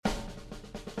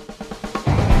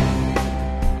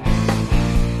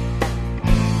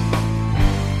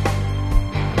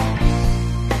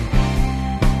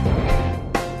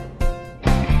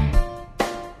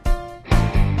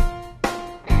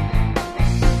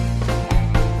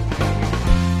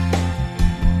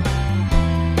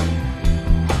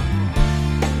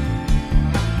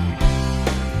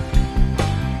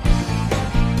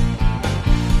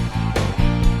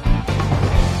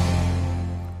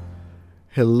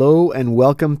Hello and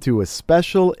welcome to a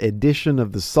special edition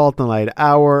of the Salt and Light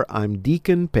Hour. I'm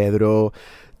Deacon Pedro.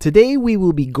 Today we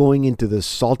will be going into the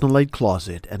Salt and Light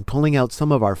closet and pulling out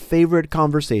some of our favorite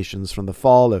conversations from the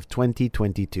fall of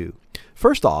 2022.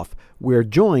 First off, we're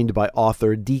joined by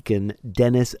author Deacon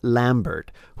Dennis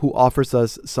Lambert, who offers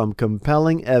us some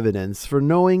compelling evidence for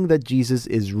knowing that Jesus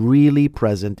is really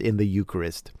present in the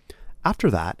Eucharist. After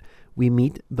that, we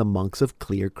meet the monks of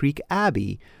Clear Creek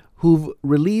Abbey, who've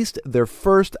released their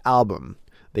first album.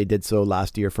 They did so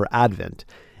last year for Advent.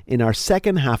 In our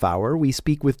second half hour, we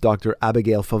speak with Dr.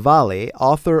 Abigail Favale,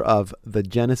 author of The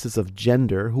Genesis of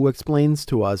Gender, who explains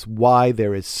to us why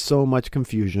there is so much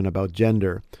confusion about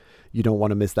gender. You don't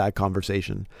want to miss that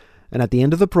conversation. And at the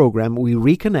end of the program, we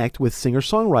reconnect with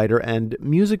singer-songwriter and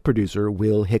music producer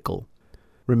Will Hickel.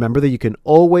 Remember that you can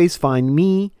always find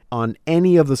me on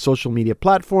any of the social media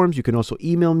platforms. You can also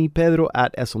email me,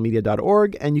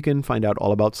 pedro@slmedia.org, and you can find out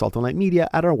all about Salt and Light Media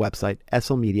at our website,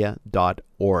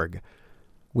 slmedia.org.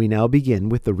 We now begin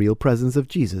with the real presence of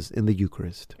Jesus in the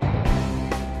Eucharist.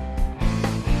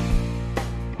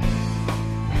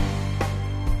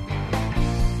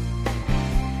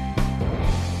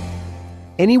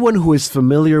 Anyone who is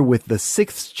familiar with the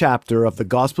 6th chapter of the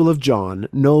Gospel of John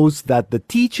knows that the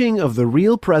teaching of the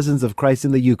real presence of Christ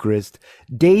in the Eucharist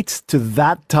dates to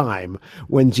that time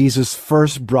when Jesus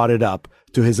first brought it up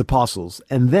to his apostles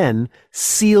and then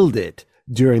sealed it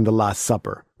during the Last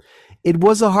Supper. It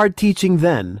was a hard teaching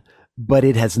then, but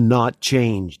it has not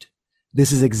changed.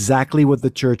 This is exactly what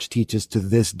the Church teaches to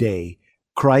this day.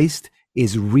 Christ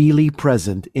is really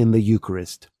present in the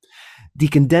Eucharist.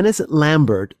 Deacon Dennis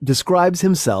Lambert describes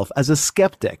himself as a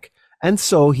skeptic, and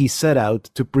so he set out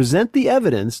to present the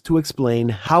evidence to explain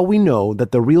how we know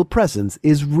that the real presence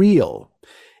is real.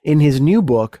 In his new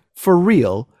book, For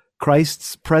Real,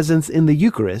 Christ's Presence in the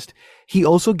Eucharist, he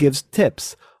also gives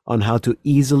tips on how to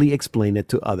easily explain it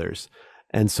to others.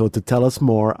 And so to tell us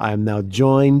more, I am now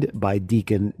joined by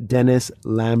Deacon Dennis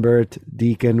Lambert.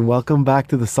 Deacon, welcome back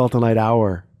to the Salt and Light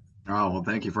Hour. Oh, well,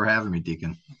 thank you for having me,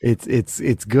 Deacon.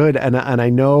 It's good, and I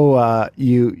know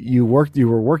you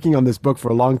were working on this book for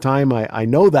a long time. I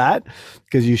know that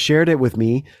because you shared it with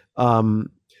me.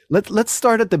 Let's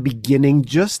start at the beginning,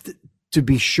 just to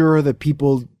be sure that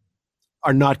people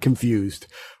are not confused.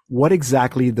 What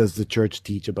exactly does the Church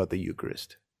teach about the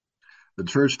Eucharist? The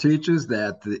Church teaches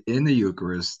that in the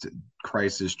Eucharist,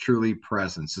 Christ is truly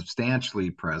present,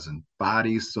 substantially present,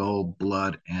 body, soul,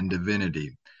 blood, and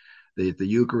divinity. The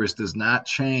Eucharist does not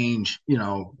change,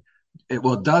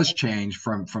 it does change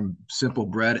from simple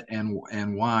bread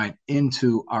and wine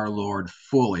into our Lord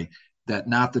fully, that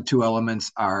not the two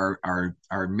elements are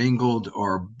mingled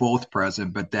or both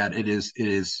present, but that it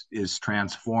is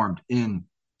transformed into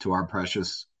our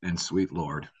precious and sweet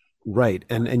Lord. Right.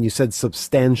 And you said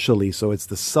substantially, so it's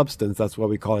the substance. That's why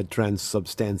we call it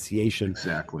transubstantiation.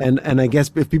 Exactly. And I guess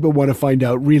if people want to find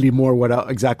out really more what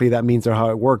exactly that means or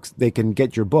how it works, they can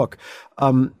get your book.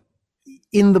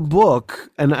 In the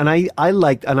book, and I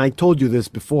liked, and I told you this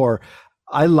before,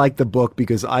 I like the book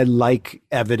because I like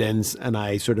evidence, and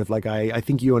I sort of like, I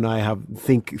think you and I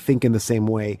think in the same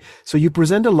way. So you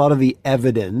present a lot of the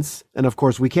evidence, and of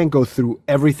course we can't go through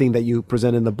everything that you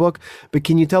present in the book, but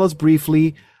can you tell us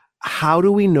briefly, how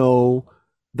do we know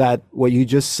that what you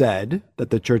just said,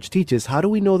 that the Church teaches, how do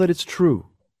we know that it's true?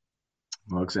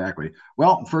 Well, exactly.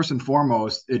 Well, first and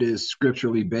foremost, it is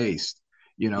scripturally based.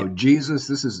 Jesus,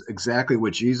 this is exactly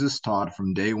what Jesus taught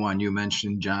from day one. You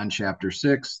mentioned John chapter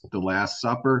 6, the Last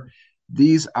Supper.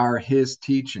 These are his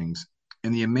teachings.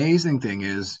 And the amazing thing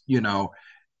is,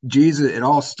 Jesus, it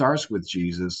all starts with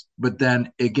Jesus, but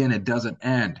then again, it doesn't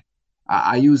end.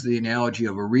 I use the analogy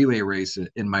of a relay race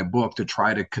in my book to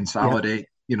try to consolidate,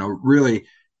 really,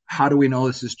 how do we know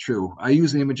this is true? I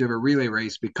use the image of a relay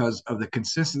race because of the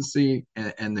consistency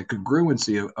and the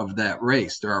congruency of that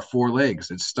race. There are 4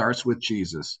 legs. It starts with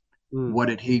Jesus. What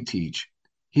did he teach?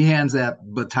 He hands that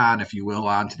baton, if you will,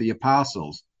 on to the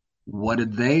apostles. What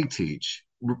did they teach?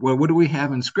 What do we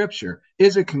have in Scripture?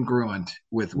 Is it congruent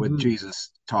with what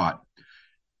Jesus taught?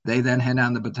 They then hand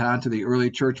on the baton to the early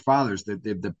church fathers,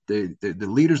 the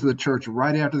leaders of the church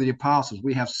right after the apostles.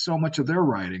 We have so much of their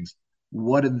writings.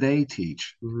 What did they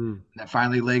teach? And then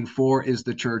finally, leg 4 is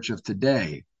the church of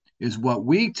today. Is what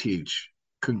we teach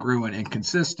congruent and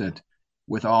consistent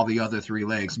with all the other 3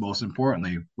 legs, most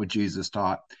importantly, what Jesus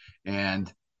taught?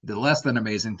 And the less than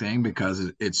amazing thing,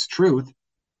 because it's truth,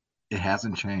 it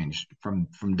hasn't changed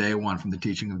from day one, from the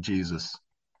teaching of Jesus.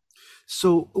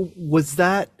 So was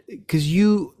that, because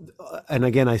you, and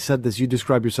again, I said this, you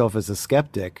describe yourself as a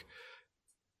skeptic.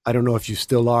 I don't know if you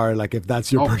still are, like if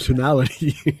that's your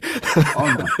personality.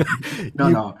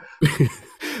 No.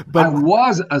 I But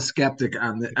was a skeptic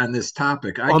on this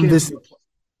topic. I on can this,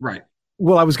 right.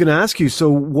 well, I was going to ask you, so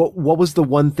what was the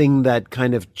one thing that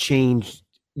kind of changed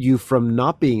you from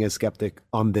not being a skeptic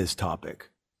on this topic?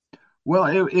 Well,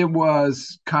 it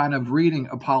was kind of reading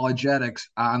apologetics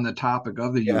on the topic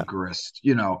of the Yeah. Eucharist.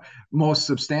 You know, most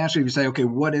substantially, if you say, okay,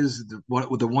 what is the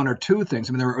one or two things?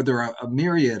 I mean, there are a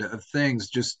myriad of things.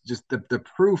 Just the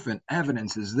proof and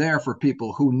evidence is there for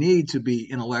people who need to be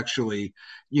intellectually,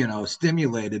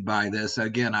 stimulated by this.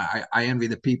 Again, I envy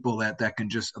the people that can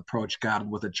just approach God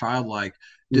with a childlike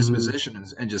Hmm. disposition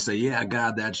and just say, yeah,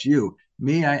 God, that's you.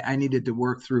 Me, I needed to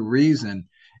work through reason.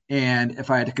 And if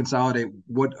I had to consolidate,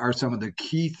 what are some of the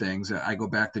key things? I go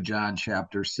back to John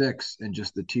chapter 6 and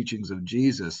just the teachings of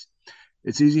Jesus.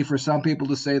 It's easy for some people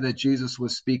to say that Jesus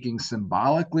was speaking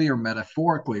symbolically or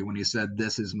metaphorically when he said,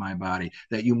 "This is my body,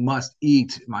 that you must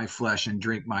eat my flesh and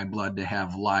drink my blood to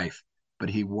have life." But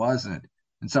he wasn't.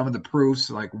 And some of the proofs,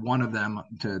 like one of them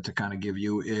to kind of give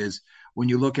you, is when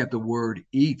you look at the word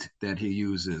eat that he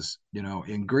uses,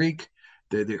 in Greek,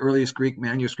 the earliest Greek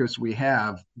manuscripts we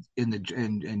have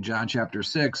in John chapter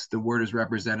 6, the word is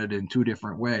represented in two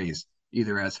different ways,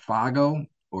 either as phago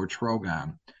or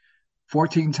trogon.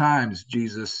 14 times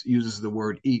Jesus uses the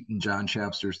word eat in John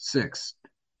chapter 6.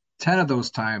 10 of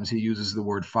those times he uses the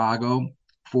word phago,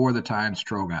 4 of the times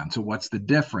trogon. So what's the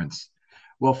difference?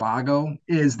 Well, phago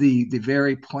is the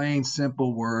very plain,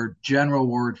 simple word, general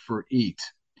word for eat.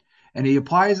 And he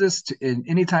applies this to in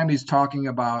anytime he's talking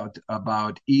about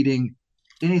eating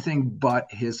anything but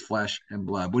his flesh and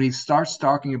blood. When he starts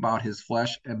talking about his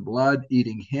flesh and blood,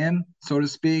 eating him, so to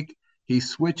speak, he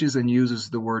switches and uses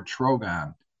the word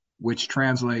trogon, which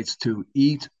translates to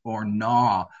eat or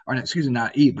gnaw, or excuse me,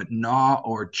 not eat, but gnaw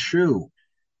or chew.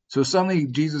 So suddenly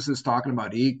Jesus is talking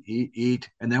about eat, eat, eat.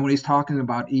 And then when he's talking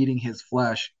about eating his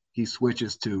flesh, he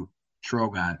switches to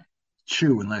trogon,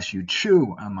 chew unless you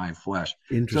chew on my flesh.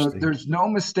 So Interesting. there's no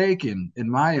mistaking, in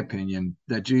my opinion,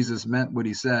 that Jesus meant what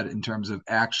he said in terms of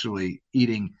actually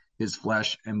eating his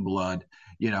flesh and blood,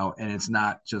 and it's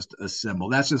not just a symbol.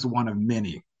 That's just one of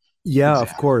many Yeah, of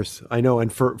examples. course. I know.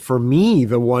 And for me,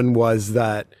 the one was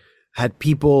that had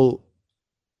people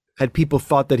had people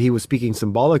thought that he was speaking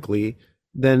symbolically,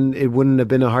 then it wouldn't have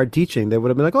been a hard teaching. They would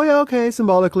have been like, "Oh yeah, okay,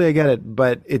 symbolically, I get it."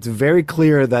 But it's very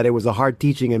clear that it was a hard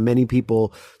teaching, and many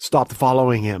people stopped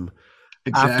following him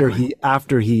after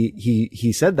Exactly.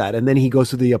 he said that. And then he goes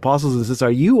to the apostles and says, "Are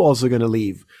you also going to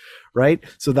leave?" Right?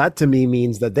 So that to me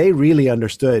means that they really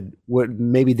understood what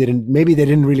maybe they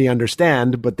didn't really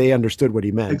understand, but they understood what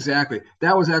he meant. Exactly.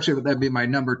 That'd be my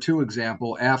number two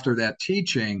example after that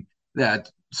teaching, that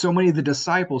so many of the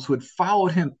disciples who had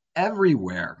followed him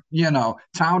everywhere,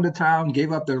 town to town,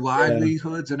 gave up their Yeah.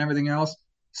 livelihoods and everything else,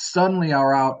 suddenly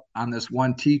are out on this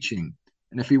one teaching.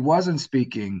 And if he wasn't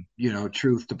speaking,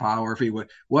 truth to power, if he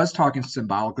was talking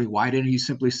symbolically, why didn't he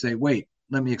simply say, "Wait,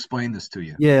 let me explain this to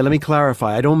you"? Yeah, let me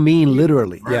clarify. I don't mean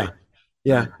literally. Right, Yeah.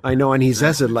 Yeah, right, I know, and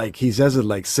exactly, he says it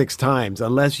like six times.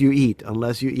 Unless you eat,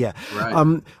 unless you, yeah.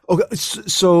 right. Okay.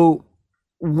 So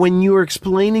when you were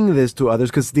explaining this to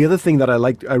others, because the other thing that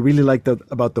I really liked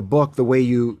about the book, the way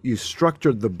you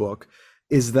structured the book,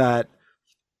 is that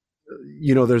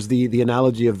there's the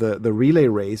analogy of the relay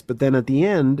race, but then at the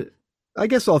end, I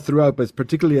guess all throughout, but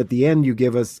particularly at the end, you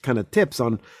give us kind of tips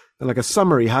on like a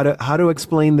summary how to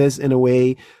explain this in a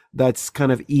way that's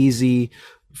kind of easy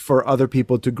for other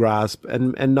people to grasp,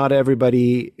 and not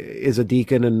everybody is a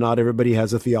deacon and not everybody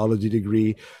has a theology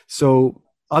degree. So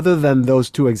other than those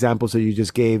two examples that you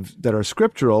just gave that are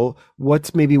scriptural,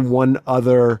 what's maybe one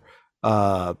uh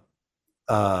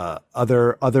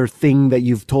other thing that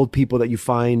you've told people that you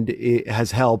find it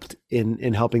has helped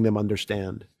in helping them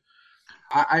understand?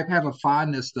 I have a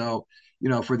fondness, though,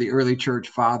 for the early church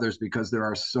fathers, because there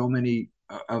are so many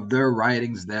of their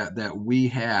writings that we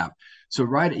have. So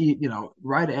right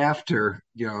after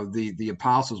the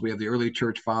apostles, we have the early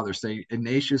church fathers. Say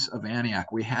Ignatius of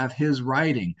Antioch, we have his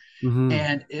writing, Hmm.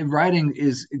 and writing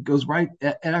it goes right,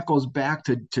 it echoes back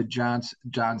to John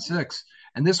 6.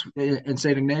 And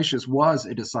Saint Ignatius was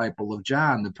a disciple of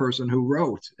John, the person who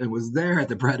wrote and was there at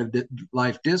the Bread of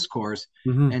Life discourse,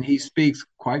 Hmm. and he speaks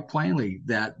quite plainly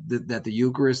that the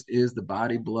Eucharist is the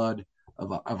body blood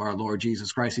of our Lord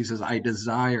Jesus Christ. He says, "I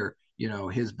desire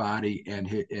his body and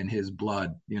his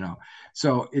blood."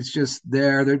 So it's just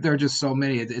there are just so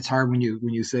many. It's hard when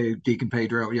you say, Deacon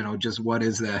Pedro, just what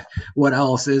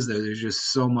else is there? There's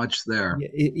just so much there.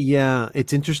 Yeah, yeah,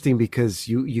 it's interesting because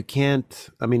you can't.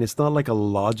 I mean, it's not like a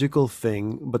logical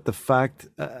thing, but the fact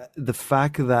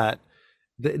that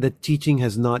the teaching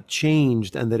has not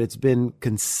changed and that it's been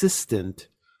consistent.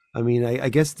 I mean, I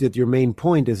guess that your main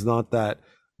point is not that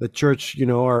The church,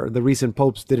 or the recent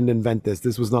popes didn't invent this.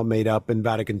 This was not made up in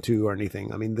Vatican II or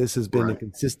anything. I mean, this has been a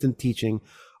consistent teaching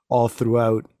all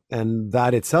throughout, and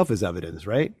that itself is evidence,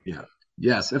 right? Yeah.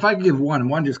 Yes. If I could give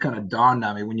one just kind of dawned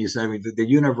on me when you said the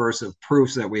universe of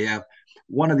proofs that we have.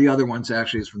 One of the other ones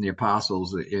actually is from the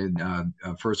apostles in 1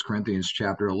 Corinthians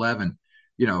chapter 11.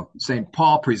 St.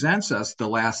 Paul presents us the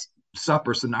Last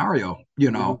Supper scenario.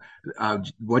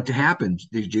 What happened?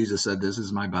 Jesus said, "This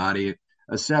is my body,"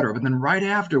 etc. But then right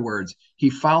afterwards, he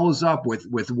follows up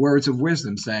with words of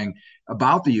wisdom saying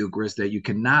about the Eucharist that you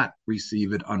cannot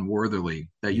receive it unworthily,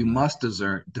 that you must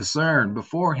discern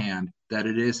beforehand that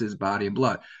it is his body and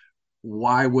blood.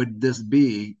 Why would this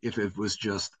be if it was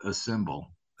just a symbol?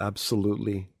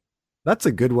 Absolutely. That's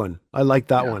a good one. I like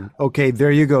that one. Okay,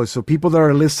 there you go. So people that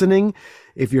are listening,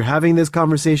 if you're having this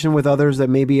conversation with others that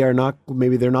maybe they're not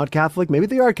Catholic, maybe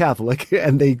they are Catholic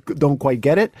and they don't quite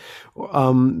get it,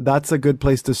 that's a good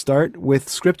place to start with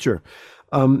Scripture.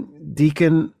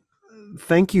 Deacon,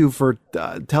 thank you for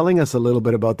telling us a little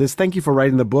bit about this. Thank you for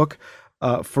writing the book,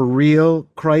 For Real,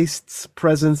 Christ's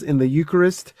Presence in the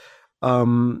Eucharist.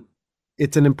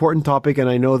 It's an important topic, and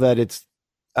I know that it's,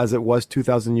 as it was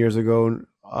 2,000 years ago,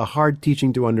 a hard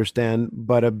teaching to understand,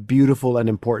 but a beautiful and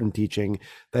important teaching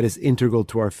that is integral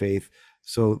to our faith.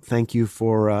 So thank you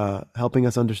for helping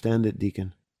us understand it,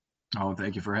 Deacon. Oh,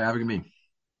 thank you for having me.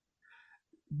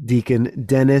 Deacon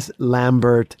Dennis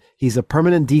Lambert. He's a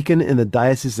permanent deacon in the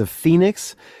Diocese of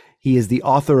Phoenix. He is the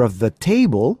author of The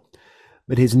Table,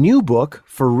 but his new book,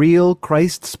 For Real,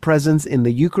 Christ's Presence in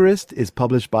the Eucharist, is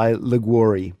published by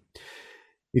Liguori.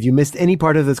 If you missed any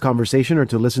part of this conversation or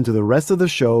to listen to the rest of the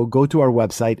show, go to our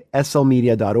website,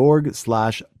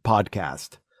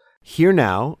 slmedia.org/podcast. Here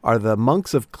now are the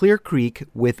monks of Clear Creek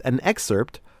with an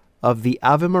excerpt of the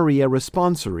Ave Maria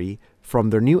Responsory from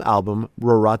their new album,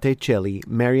 Rorate Celi,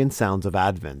 Marian Sounds of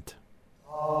Advent.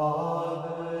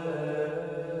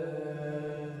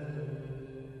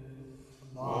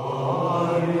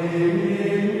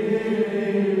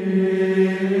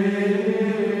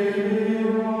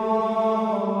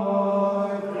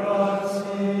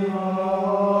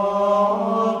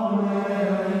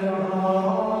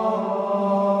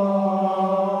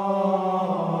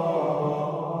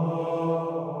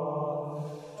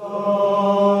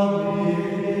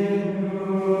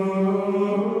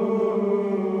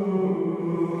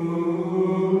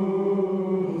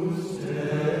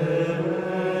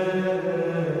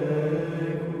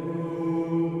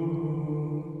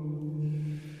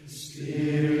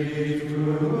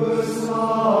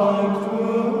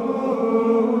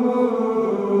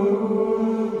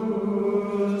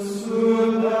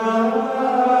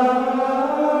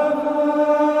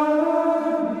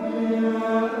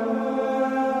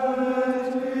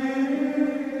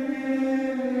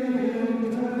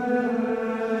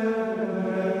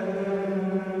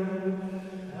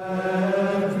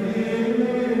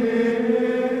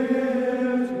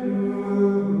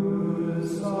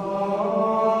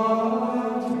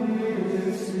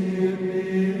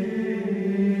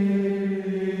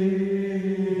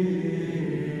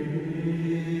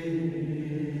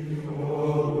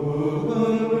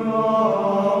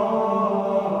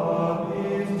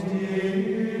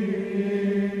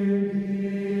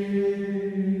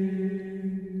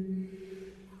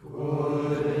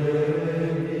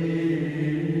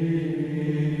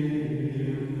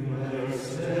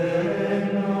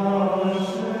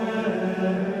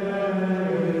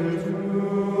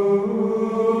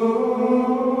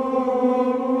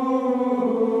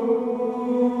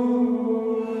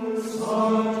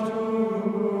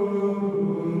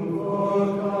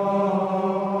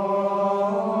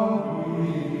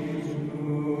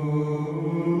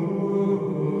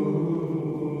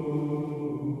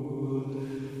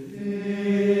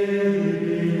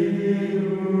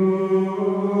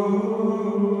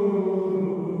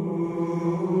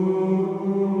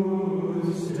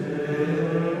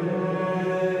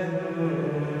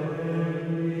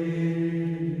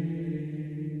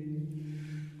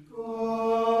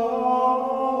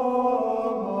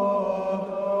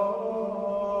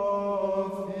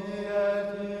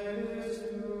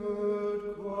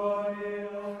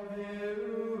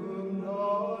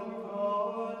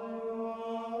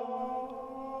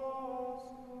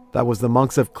 That was the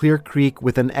monks of Clear Creek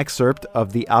with an excerpt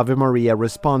of the Ave Maria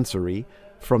Responsory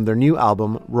from their new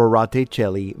album, Rorate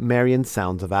Celi, Marian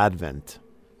Sounds of Advent.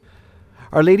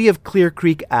 Our Lady of Clear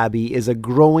Creek Abbey is a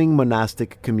growing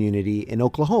monastic community in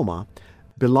Oklahoma,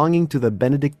 belonging to the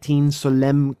Benedictine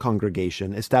Solesmes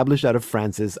congregation established out of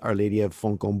France's Our Lady of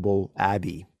Foncombeau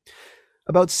Abbey.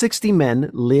 About 60 men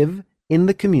live in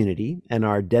the community and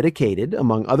are dedicated,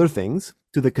 among other things,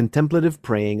 to the contemplative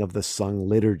praying of the sung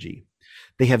liturgy.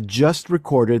 They have just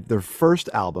recorded their first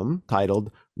album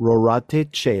titled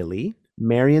Rorate Celi,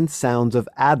 Marian Sounds of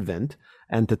Advent,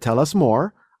 and to tell us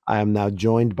more, I am now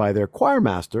joined by their choir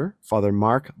master, Father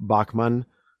Mark Bachman.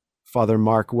 Father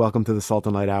Mark, welcome to the Salt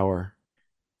and Light Hour.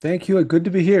 Thank you. Good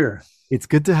to be here. It's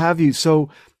good to have you. So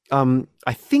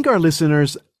I think our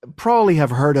listeners probably have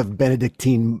heard of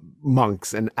Benedictine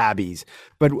monks and abbeys,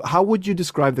 but how would you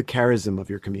describe the charism of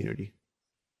your community?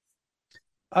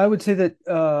 I would say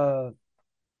that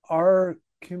our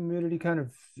community kind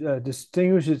of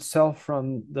distinguishes itself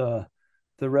from the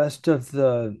rest of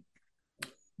the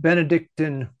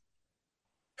Benedictine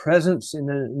presence in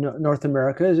the North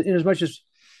America, in as much as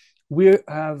we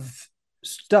have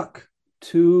stuck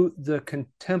to the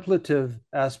contemplative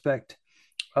aspect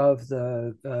of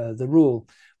the rule.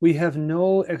 We have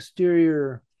no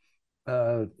exterior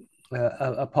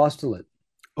apostolate.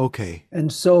 Okay.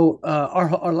 And so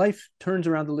our life turns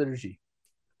around the liturgy.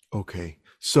 Okay.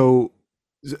 So,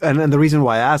 and the reason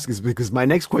why I ask is because my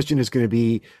next question is going to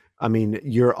be, I mean,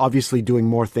 you're obviously doing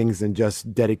more things than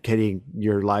just dedicating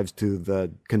your lives to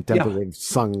the contemplative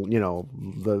sung,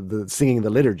 the singing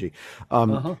the liturgy.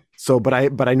 So, but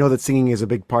I know that singing is a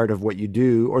big part of what you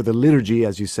do, or the liturgy,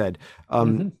 as you said.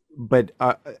 But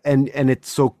and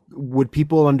it's so. Would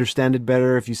people understand it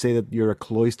better if you say that you're a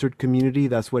cloistered community?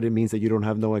 That's what it means, that you don't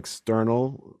have no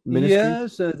external ministry.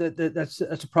 Yes,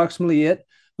 that's approximately it.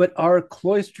 But our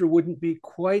cloister wouldn't be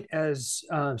quite as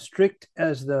strict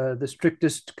as the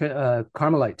strictest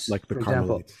Carmelites, like the for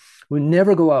Carmelites. example. We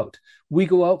never go out. We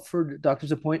go out for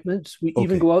doctor's appointments. We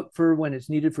even go out for when it's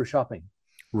needed for shopping.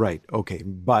 Right. Okay.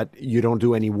 But you don't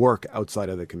do any work outside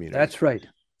of the community. That's right.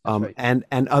 Right.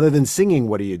 And other than singing,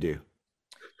 what do you do?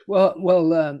 Well,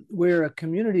 we're a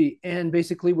community, and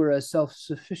basically we're a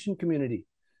self-sufficient community.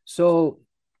 So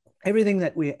everything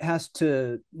that we has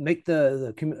to make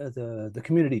the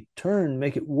community turn,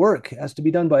 make it work, has to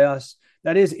be done by us.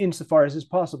 That is, insofar as is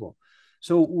possible.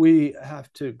 So we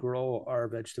have to grow our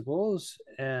vegetables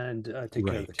and take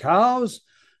care of the cows,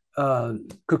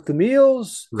 cook the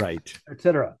meals, right,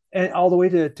 etc., and all the way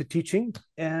to teaching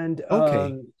and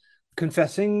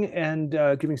confessing and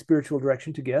giving spiritual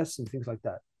direction to guests and things like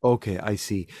that. Okay, I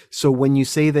see. So when you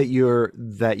say that you're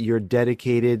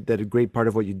dedicated, that a great part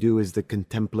of what you do is the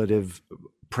contemplative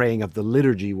praying of the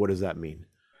liturgy, what does that mean?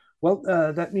 Well,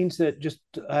 that means that, just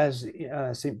as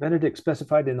Saint Benedict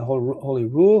specified in the Holy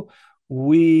Rule,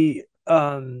 we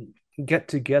get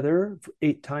together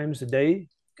 8 times a day,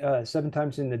 7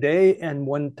 times in the day, and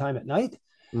 1 time at night.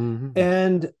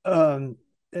 And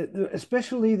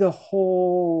especially the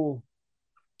whole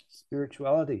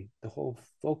spirituality, the whole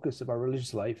focus of our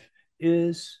religious life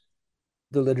is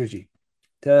the liturgy.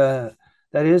 That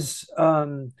is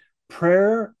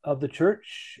prayer of the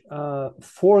church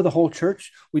for the whole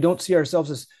church. We don't see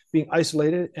ourselves as being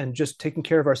isolated and just taking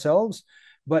care of ourselves,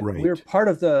 but we're part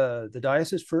of the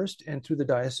diocese first, and through the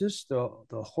diocese, the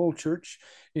whole church,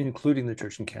 including the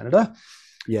church in Canada.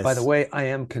 Yes. By the way, I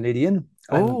am Canadian.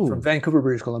 I'm from Vancouver,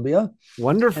 British Columbia.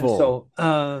 Wonderful.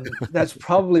 And so that's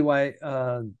probably why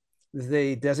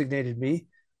they designated me.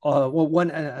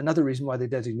 Another reason why they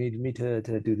designated me to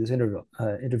do this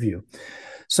interview.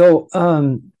 So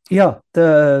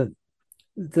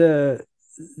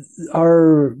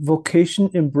our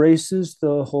vocation embraces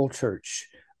the whole church,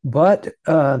 but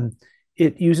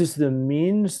it uses the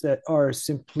means that are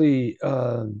simply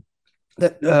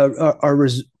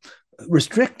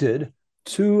restricted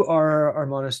to our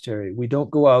monastery. We don't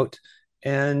go out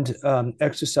and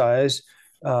exercise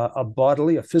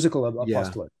a physical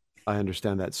apostolate. I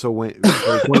understand that. So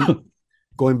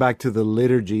going back to the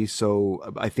liturgy, so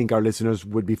I think our listeners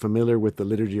would be familiar with the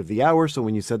Liturgy of the Hour. So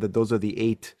when you said that those are the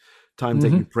 8 times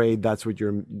that you prayed, that's what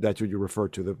you refer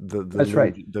to, that's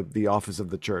right, the office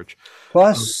of the church.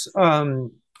 Plus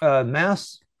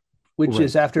Mass, which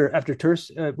is after terce.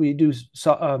 We do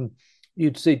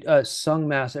you'd say sung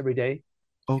Mass every day.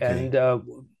 And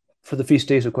for the feast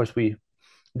days, of course, we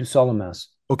do solemn Mass.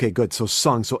 Okay, good. So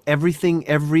sung. So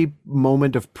every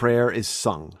moment of prayer is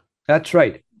sung. That's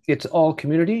right. It's all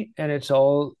community and it's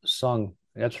all sung.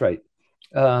 That's right.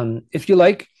 If you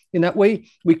like, in that way,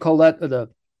 we call that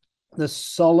the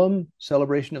solemn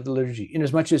celebration of the liturgy. In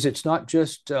as much as it's not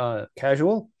just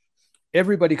casual,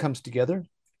 everybody comes together,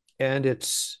 and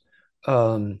it's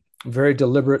very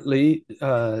deliberately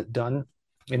done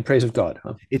in praise of God.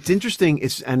 It's interesting.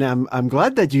 And I'm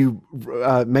glad that you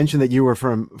mentioned that you were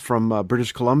from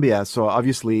British Columbia. So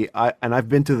obviously, I've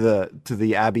been to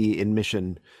the Abbey in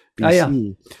Mission,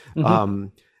 BC.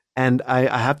 And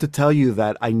I have to tell you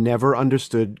that I never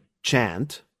understood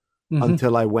chant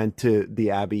until I went to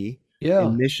the Abbey Yeah.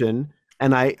 in mission,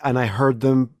 and I heard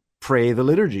them pray the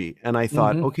liturgy, and I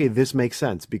thought, Hmm. okay, this makes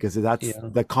sense because that's Yeah.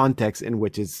 the context in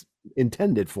which it's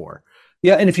intended for.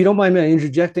 Yeah. And if you don't mind me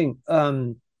interjecting,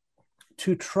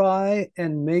 to try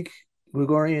and make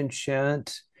Gregorian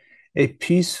chant a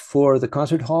piece for the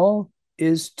concert hall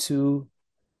is to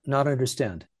not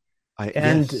understand I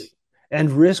and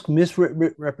Yes. risk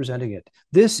misrepresenting it.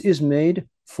 This is made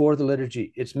for the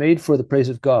liturgy. It's made for the praise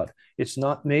of God. It's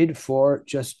not made for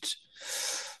just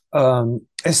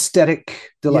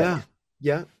aesthetic delight.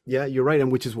 Yeah, yeah, you're right,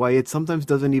 and which is why it sometimes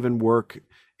doesn't even work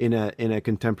in a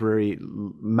contemporary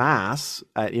mass,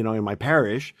 in my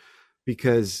parish,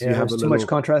 because you Yeah, have a there's too much little,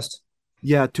 contrast.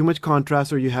 yeah, too much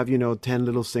contrast, or you have 10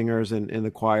 little singers in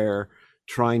the choir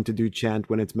trying to do chant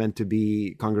when it's meant to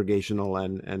be congregational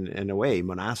and in a way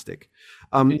monastic.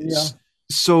 Yeah.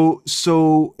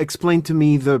 So explain to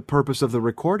me the purpose of the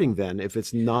recording then, if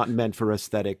it's not meant for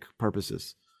aesthetic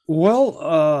purposes.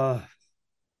 Well,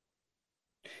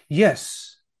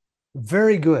 yes.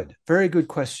 Very good. Very good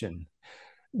question.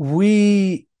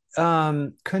 We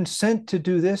consent to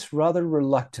do this rather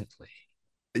reluctantly.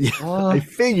 Yeah, I Uh,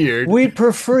 figured. we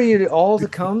prefer you all to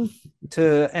come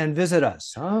to and visit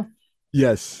us, huh?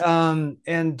 Yes. And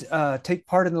take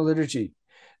part in the liturgy.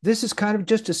 This is kind of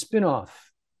just a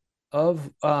spin-off of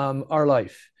our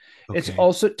life. It's Okay.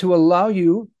 also to allow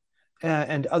you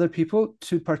and other people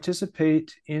to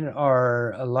participate in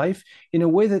our life in a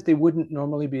way that they wouldn't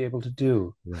normally be able to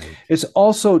do. Right. It's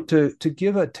also to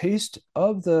give a taste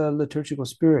of the liturgical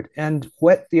spirit and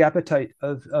whet the appetite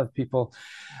of people.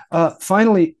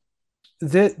 Finally,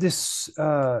 this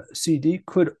CD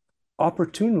could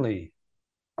opportunely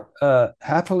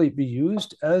happily be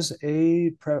used as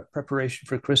a preparation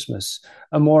for Christmas,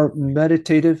 a more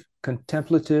meditative,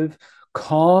 contemplative,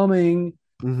 calming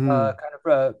Hmm. kind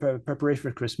of preparation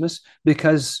for Christmas.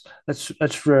 Because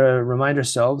let's remind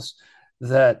ourselves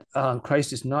that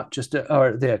Christ is not just,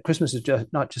 or that Christmas is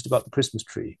just not just about the Christmas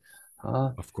tree.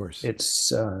 Uh, Of course.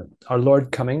 it's our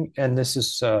Lord coming, and this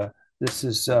is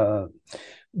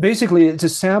basically it's a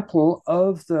sample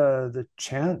of the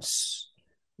chants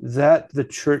that the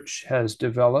church has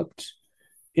developed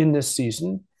in this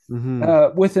season, Hmm.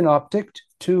 with an optic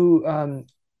to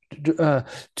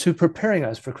preparing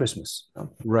us for Christmas.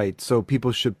 Right. So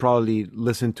people should probably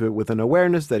listen to it with an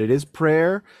awareness that it is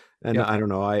prayer. And Yeah. I don't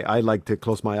know, I like to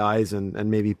close my eyes and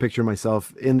maybe picture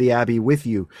myself in the Abbey with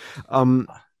you.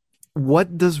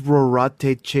 What does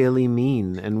Rorate Caeli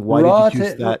mean? And why did you choose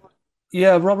Rate, that?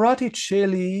 yeah, Rate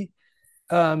Caeli.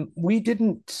 We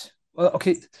didn't. Well,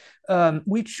 okay,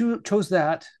 we chose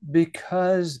that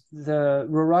because the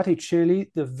Rorate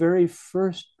Caeli, the very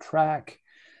first track,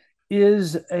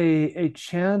 is a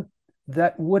chant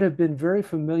that would have been very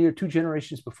familiar 2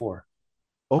 generations before.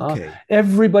 Okay.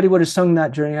 Everybody would have sung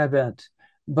that during Advent,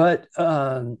 but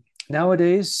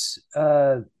nowadays,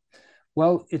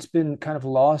 well, it's been kind of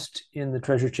lost in the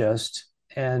treasure chest.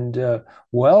 And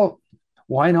well,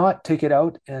 why not take it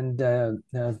out and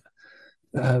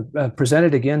present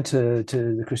it again to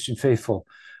the Christian faithful?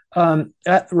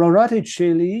 At Rorate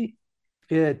Caeli,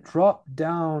 it dropped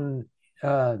down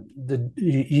the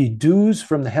ye dews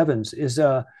from the heavens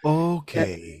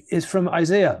Okay. is from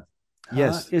Isaiah.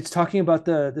 Yes, It's talking about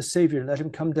the Savior. Let him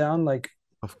come down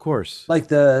of course. like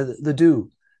the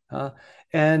dew, uh,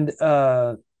 and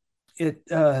it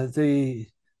the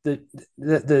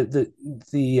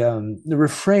the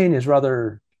refrain is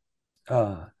rather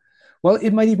uh, well,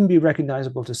 it might even be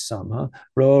recognizable to some, huh?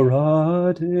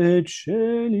 Rorate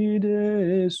celi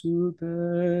de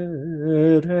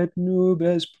super et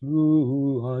nubes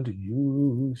pluant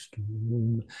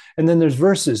justum. And then there's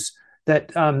verses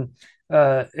that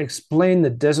explain the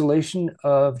desolation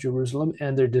of Jerusalem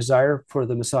and their desire for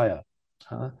the Messiah.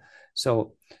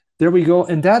 So there we go.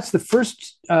 And that's the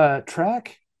first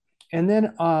track. And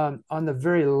then on the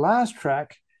very last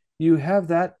track, you have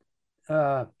that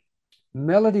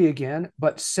melody again,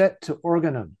 but set to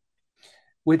organum,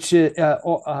 which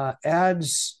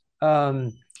adds,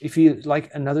 if you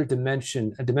like, another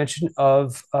dimension, a dimension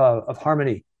of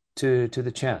harmony to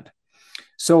the chant.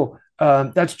 So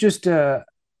that's just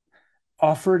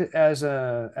offered as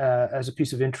a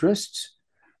piece of interest.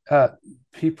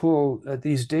 People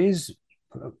these days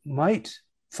might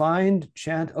find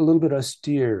chant a little bit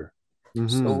austere,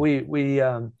 so Hmm.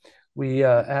 we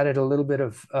added a little bit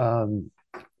of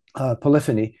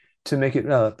polyphony to make it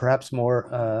perhaps more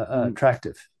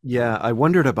attractive. Yeah, I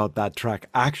wondered about that track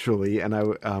actually, and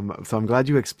so I'm glad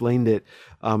you explained it.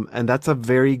 And that's a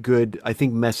very good, I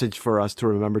think, message for us to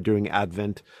remember during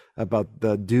Advent about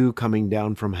the dew coming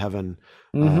down from heaven.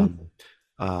 Mm-hmm. Um,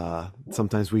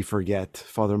 Sometimes we forget.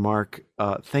 Father Mark,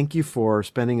 thank you for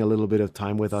spending a little bit of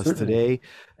time with us Certainly. today,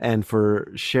 and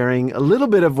for sharing a little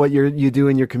bit of what you do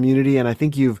in your community. And I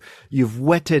think you've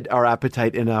whetted our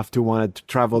appetite enough to want to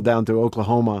travel down to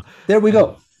Oklahoma. There we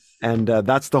go. And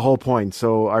that's the whole point.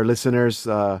 So our listeners,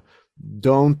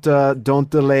 don't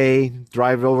delay.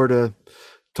 Drive over to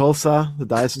Tulsa, the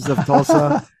Diocese of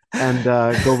Tulsa, and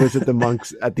go visit the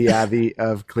monks at the Abbey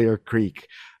of Clear Creek.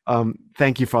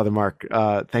 Thank you, Father Mark.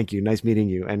 Thank you. Nice meeting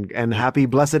you. And happy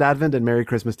Blessed Advent and Merry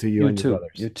Christmas to you and too. your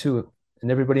brothers. You too.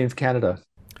 And everybody in Canada.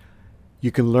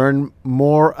 You can learn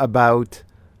more about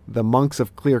the Monks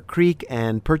of Clear Creek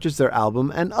and purchase their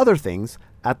album and other things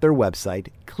at their website,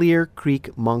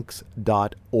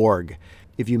 clearcreekmonks.org.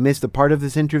 If you missed a part of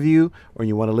this interview or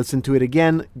you want to listen to it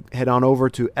again, head on over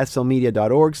to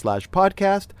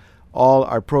slmedia.org/podcast. All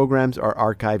our programs are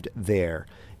archived there.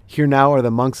 Here now are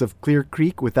the Monks of Clear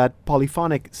Creek with that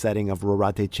polyphonic setting of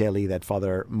Rorate Caeli that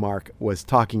Father Mark was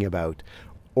talking about.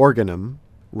 Organum,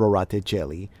 Rorate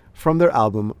Caeli, from their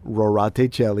album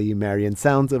Rorate Caeli, Marian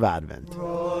Sounds of Advent.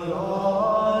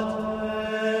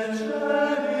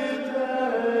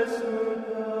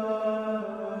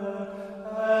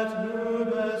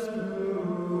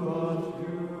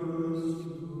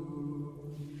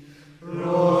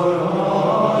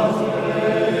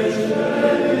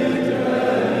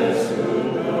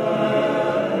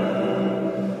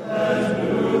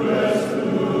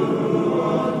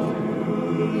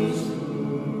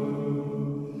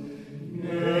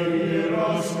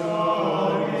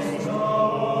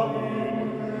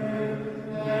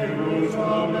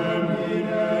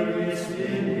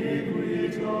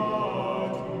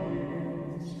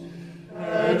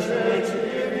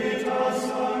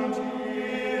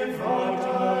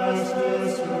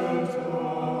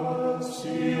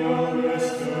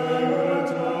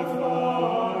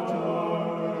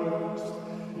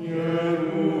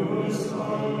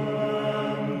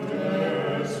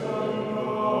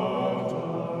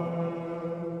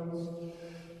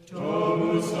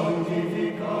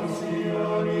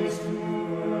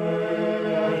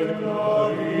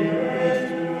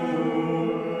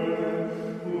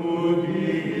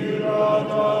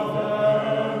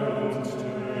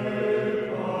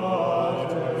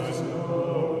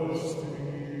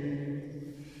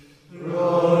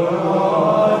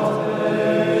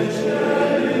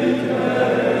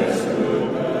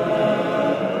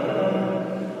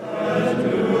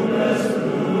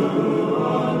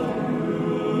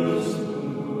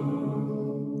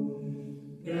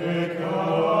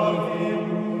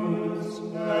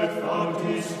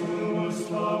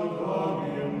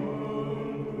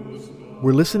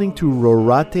 We're listening to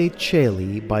Rorate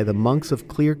Caeli by the Monks of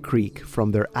Clear Creek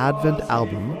from their Advent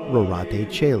album,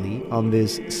 Rorate Caeli, on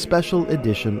this special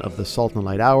edition of the Salt and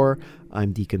Light Hour.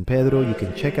 I'm Deacon Pedro. You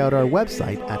can check out our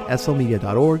website at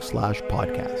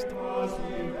slmedia.org/podcast.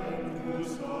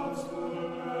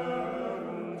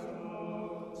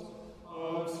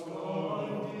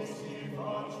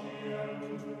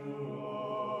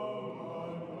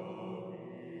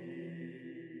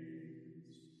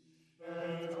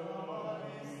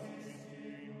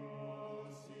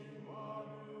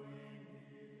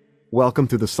 Welcome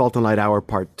to the Salt and Light Hour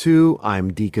Part 2.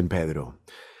 I'm Deacon Pedro.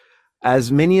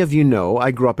 As many of you know,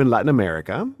 I grew up in Latin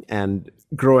America, and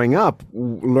growing up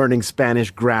learning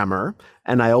Spanish grammar,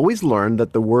 and I always learned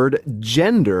that the word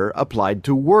gender applied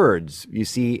to words. You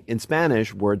see, in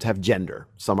Spanish, words have gender.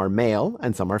 Some are male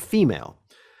and some are female.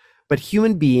 But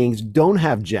human beings don't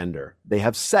have gender. They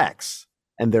have sex,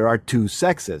 and there are two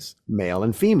sexes, male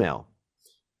and female.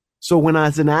 So when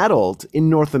as an adult in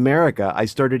North America, I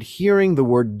started hearing the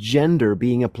word gender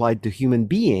being applied to human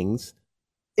beings,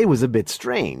 it was a bit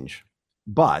strange.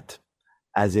 But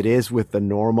as it is with the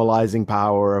normalizing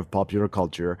power of popular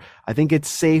culture, I think it's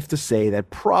safe to say that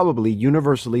probably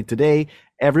universally today,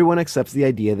 everyone accepts the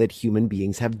idea that human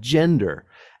beings have gender.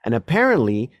 And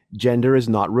apparently, gender is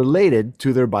not related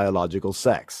to their biological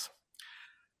sex.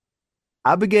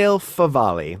 Abigail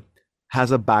Favale has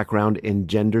a background in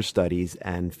gender studies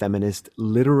and feminist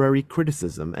literary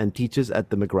criticism and teaches at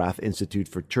the McGrath Institute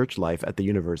for Church Life at the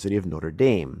University of Notre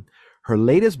Dame. Her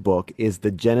latest book is The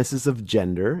Genesis of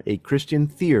Gender, a Christian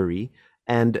Theory,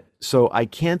 and so I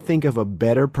can't think of a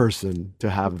better person to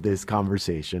have this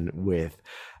conversation with.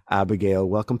 Abigail,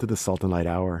 welcome to the Salt and Light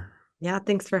Hour. Yeah,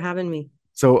 thanks for having me.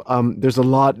 So there's a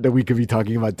lot that we could be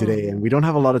talking about today, and we don't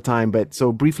have a lot of time, but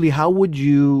so briefly, how would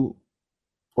you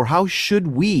or how should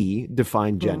we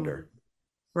define gender?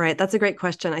 Right. That's a great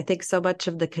question. I think so much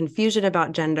of the confusion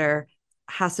about gender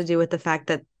has to do with the fact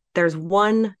that there's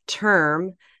one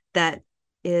term that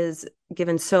is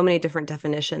given so many different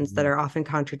definitions that are often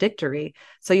contradictory.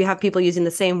 So you have people using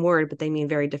the same word, but they mean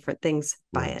very different things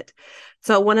by it.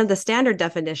 So one of the standard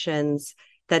definitions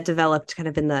that developed kind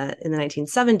of in the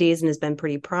 1970s and has been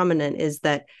pretty prominent is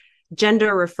that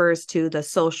gender refers to the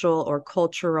social or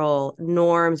cultural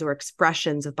norms or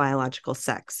expressions of biological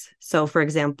sex. So, for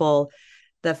example,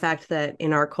 the fact that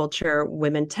in our culture,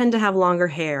 women tend to have longer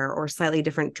hair or slightly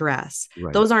different dress.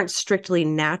 Right. Those aren't strictly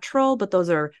natural, but those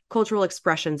are cultural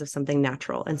expressions of something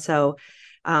natural. And so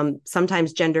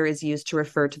sometimes gender is used to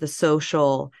refer to the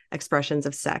social expressions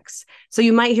of sex. So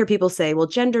you might hear people say, well,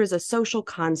 gender is a social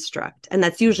construct. And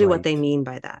that's usually what they mean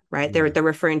by that, right? Yeah. They're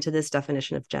referring to this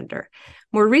definition of gender.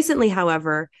 More recently,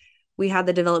 however, we had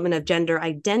the development of gender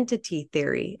identity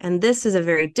theory. And this is a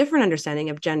very different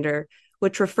understanding of gender,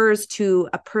 which refers to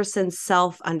a person's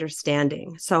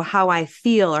self-understanding. So how I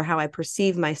feel or how I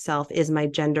perceive myself is my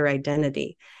gender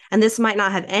identity. And this might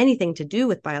not have anything to do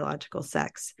with biological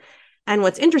sex. And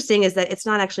what's interesting is that it's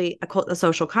not actually a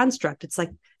social construct. It's like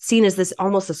seen as this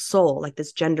almost a soul, like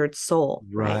this gendered soul,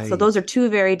 right? So those are two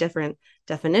very different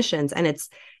definitions. And it's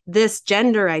this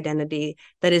gender identity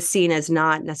that is seen as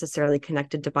not necessarily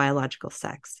connected to biological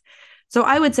sex. So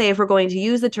I would say if we're going to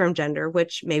use the term gender,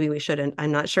 which maybe we shouldn't,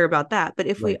 I'm not sure about that. But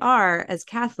if we are, as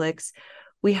Catholics,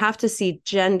 we have to see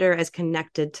gender as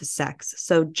connected to sex.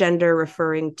 So gender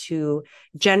referring to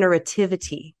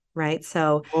generativity, right?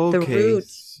 So the root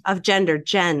of gender,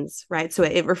 gens, right? So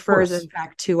it refers in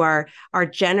fact to our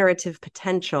generative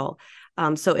potential.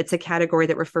 So it's a category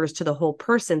that refers to the whole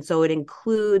person. So it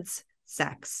includes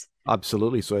sex.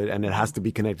 Absolutely. So, and it has to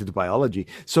be connected to biology.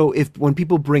 So when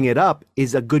people bring it up,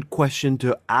 is a good question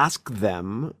to ask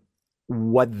them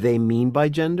what they mean by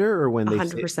gender, or when they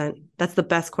 100%. That's the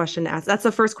best question to ask. That's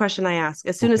the first question I ask.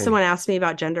 As soon as someone asks me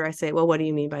about gender, I say, well, what do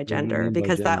you mean by gender?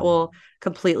 Because that will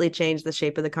completely change the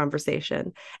shape of the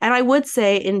conversation. And I would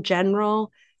say in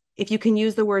general, if you can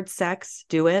use the word sex,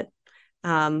 do it.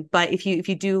 But if you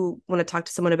do want to talk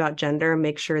to someone about gender,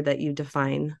 make sure that you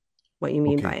define what you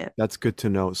mean by it. That's good to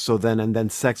know. So then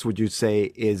sex, would you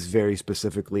say, is very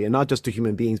specifically, and not just to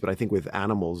human beings, but I think with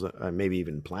animals, maybe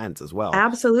even plants as well.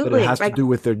 Absolutely. But it has to do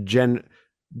with their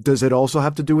does it also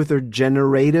have to do with their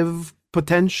generative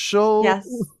potential? Yes.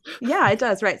 Yeah, it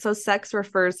does. Right. So sex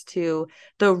refers to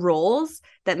the roles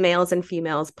that males and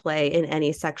females play in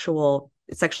any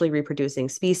sexually reproducing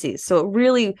species. So it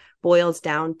really boils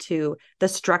down to the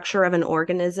structure of an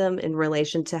organism in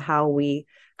relation to how we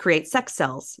create sex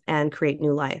cells and create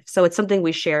new life. So it's something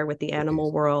we share with the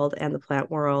animal world and the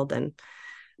plant world and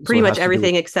pretty much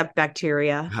everything except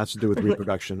bacteria. It has to do with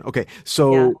reproduction. Okay.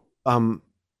 So, and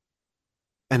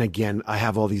again, I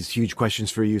have all these huge questions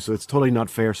for you, so it's totally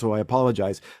not fair. So I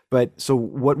apologize. But so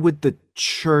what would the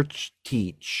church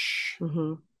teach?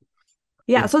 Mm-hmm.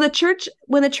 Yeah. So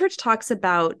when the church talks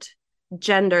about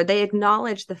gender, they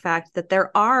acknowledge the fact that there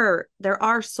are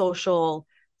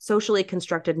socially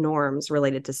constructed norms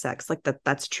related to sex. Like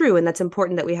that's true. And that's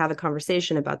important that we have a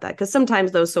conversation about that, because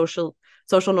sometimes those social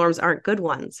norms aren't good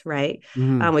ones, right?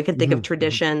 Mm-hmm. We can think of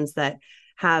traditions that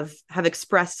have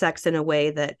expressed sex in a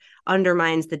way that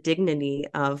undermines the dignity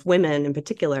of women in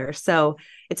particular. So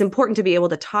it's important to be able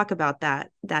to talk about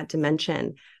that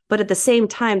dimension. But at the same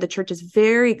time, the church is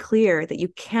very clear that you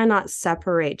cannot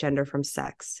separate gender from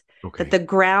sex. Okay. That the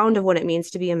ground of what it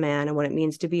means to be a man and what it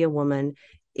means to be a woman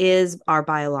is our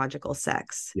biological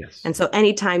sex. Yes. And so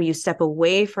anytime you step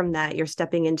away from that, you're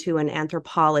stepping into an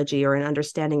anthropology or an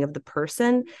understanding of the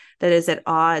person that is at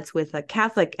odds with a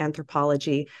Catholic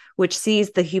anthropology, which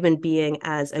sees the human being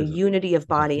as a unity of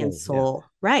body and soul. Yeah.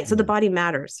 Right. So the body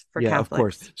matters for Catholics. Of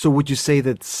course. So would you say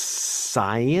that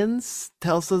science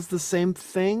tells us the same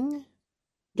thing?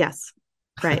 Yes.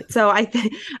 Right. So I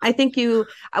think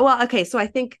so I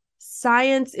think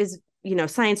science is,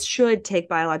 science should take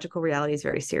biological realities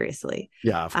very seriously.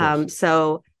 Yeah, of course.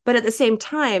 But at the same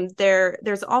time,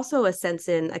 there's also a sense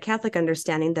in a Catholic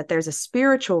understanding that there's a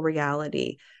spiritual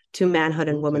reality to manhood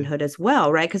and womanhood as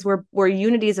well, right? Because we're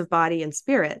unities of body and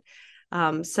spirit.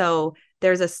 So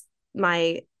there's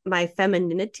my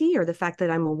femininity, or the fact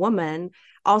that I'm a woman,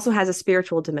 also has a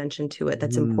spiritual dimension to it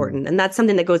that's important, and that's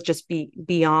something that goes just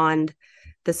beyond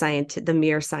the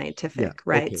mere scientific,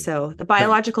 right? Okay. So the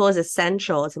biological is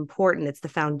essential, it's important, it's the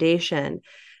foundation,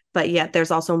 but yet there's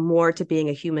also more to being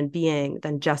a human being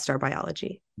than just our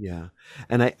biology. Yeah.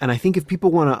 And I think if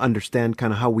people want to understand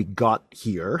kind of how we got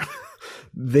here,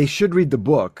 they should read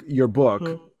your book.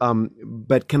 Mm-hmm.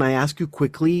 But can I ask you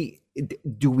quickly,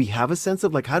 do we have a sense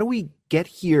of how do we get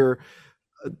here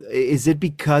is it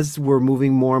because we're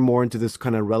moving more and more into this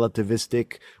kind of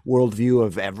relativistic worldview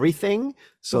of everything,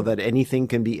 so that anything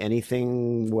can be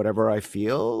anything, whatever I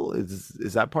feel?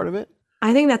 Is that part of it?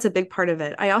 I think that's a big part of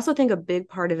it. I also think a big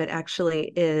part of it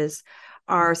actually is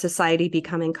our society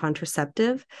becoming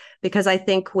contraceptive, because I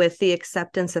think with the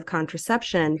acceptance of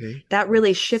contraception, that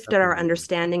really shifted our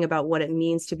understanding about what it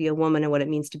means to be a woman and what it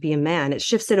means to be a man. It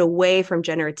shifts it away from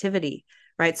generativity,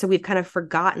 right? So we've kind of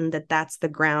forgotten that that's the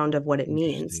ground of what it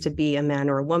means to be a man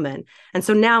or a woman. And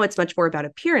so now it's much more about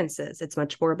appearances. It's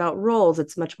much more about roles.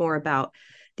 It's much more about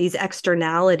these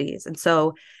externalities. And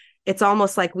so it's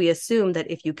almost like we assume that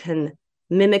if you can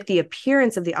mimic the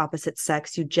appearance of the opposite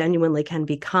sex, you genuinely can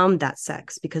become that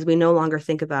sex, because we no longer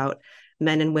think about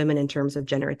men and women in terms of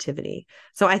generativity.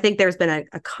 So I think there's been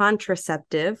a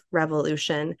contraceptive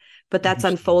revolution, but that's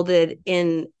unfolded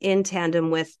in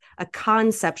tandem with a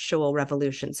conceptual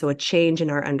revolution. So a change in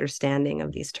our understanding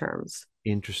of these terms.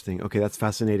 Interesting. Okay, that's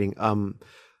fascinating.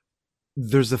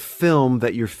 There's a film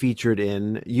that you're featured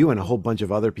in, you and a whole bunch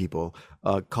of other people,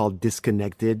 called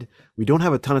Disconnected. We don't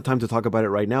have a ton of time to talk about it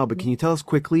right now, but can you tell us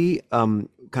quickly kind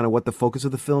of what the focus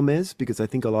of the film is? Because I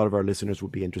think a lot of our listeners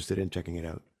would be interested in checking it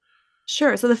out.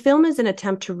 Sure. So the film is an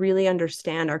attempt to really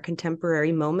understand our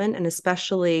contemporary moment, and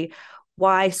especially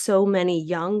why so many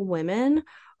young women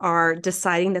are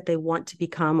deciding that they want to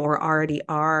become or already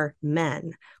are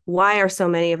men. Why are so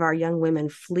many of our young women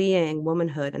fleeing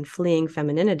womanhood and fleeing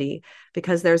femininity?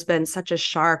 Because there's been such a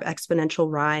sharp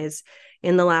exponential rise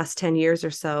in the last 10 years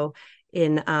or so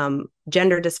in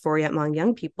gender dysphoria among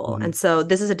young people. And so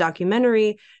this is a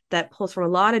documentary that pulls from a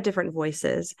lot of different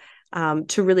voices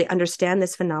to really understand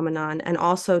this phenomenon, and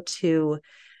also to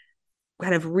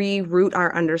kind of reroute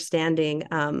our understanding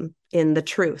in the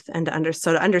truth, and to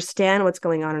understand what's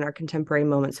going on in our contemporary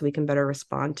moment so we can better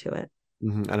respond to it.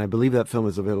 And I believe that film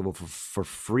is available for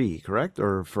free, correct?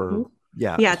 Or for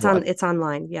yeah, it's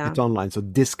online. Yeah, it's online. So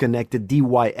Disconnected,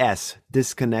 DYS,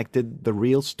 Disconnected: The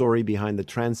Real Story Behind the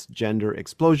Transgender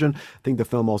Explosion. I think the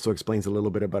film also explains a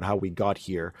little bit about how we got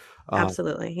here.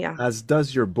 Absolutely, yeah. As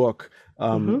does your book,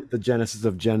 The Genesis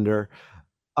of Gender.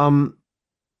 I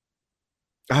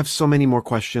have so many more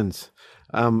questions,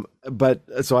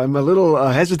 but so I'm a little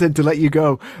hesitant to let you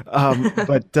go.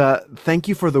 But thank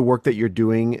you for the work that you're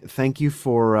doing. Thank you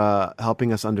for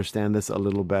helping us understand this a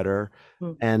little better.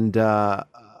 And I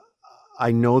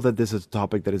know that this is a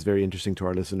topic that is very interesting to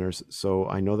our listeners. So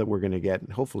I know that we're going to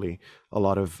get, hopefully, a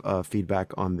lot of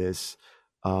feedback on this.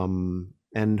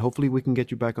 And hopefully we can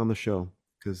get you back on the show,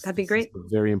 because that'd be great. It's a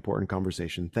very important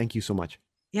conversation. Thank you so much.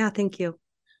 Yeah, thank you.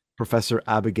 Professor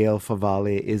Abigail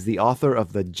Favale is the author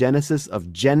of The Genesis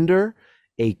of Gender,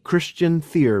 a Christian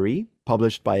Theory,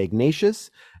 published by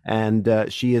Ignatius.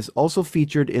 And she is also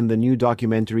featured in the new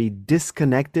documentary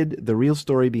Disconnected: The Real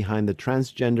Story Behind the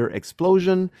Transgender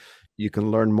Explosion. You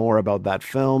can learn more about that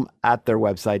film at their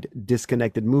website,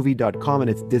 disconnectedmovie.com.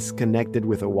 And it's disconnected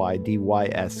with a Y,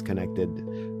 DYS,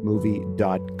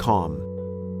 connectedmovie.com.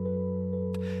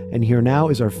 And here now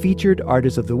is our featured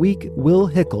artist of the week, Will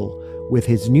Hickel, with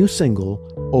his new single,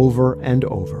 Over and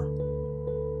Over.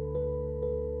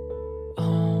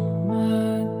 All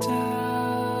my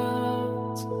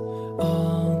doubts,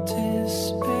 all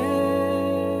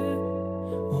despair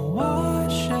will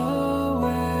wash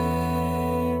away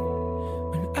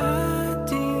when I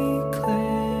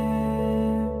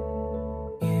declare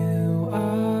you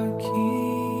are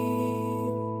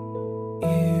King,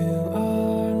 you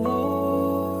are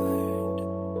Lord,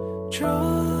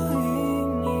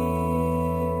 drawing near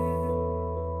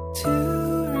to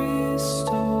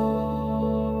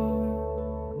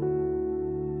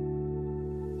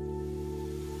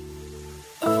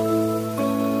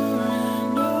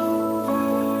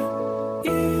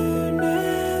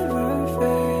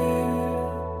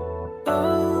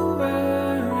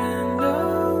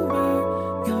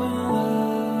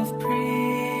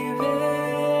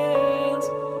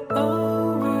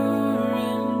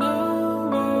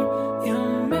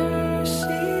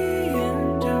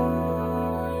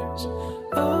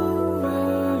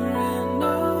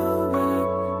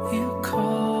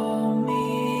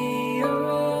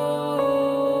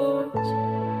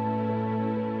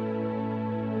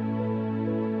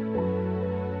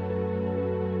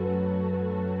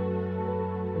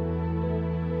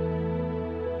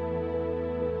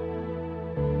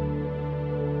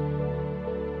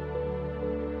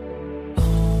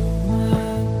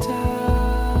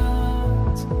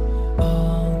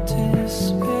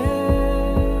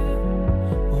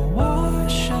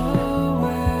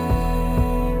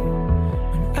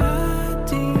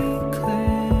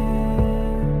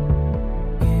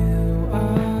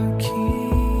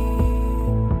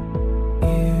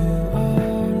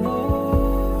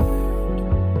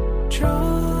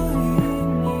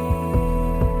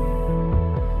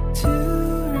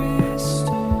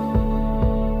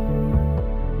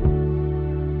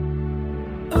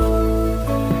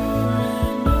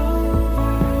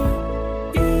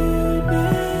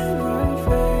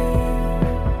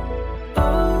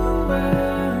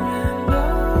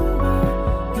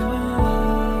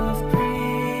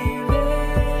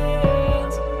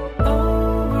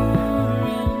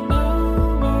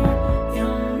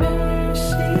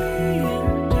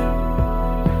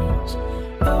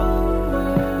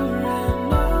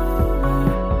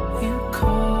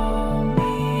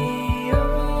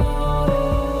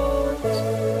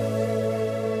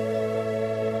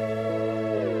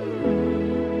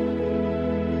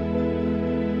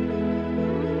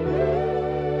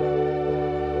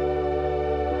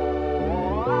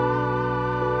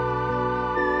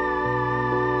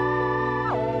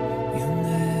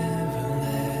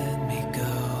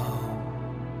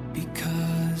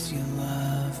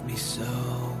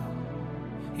so.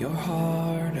 Your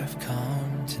heart I've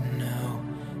come to know.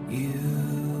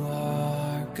 You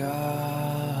are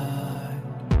God.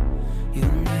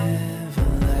 You'll never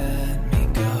let me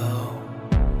go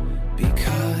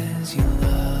because you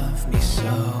love me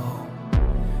so.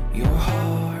 Your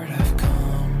heart I've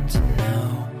come to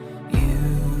know.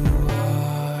 You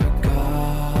are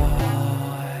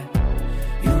God.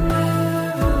 You'll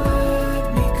never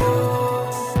let me go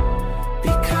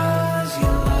because you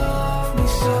love me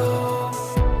so.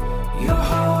 Your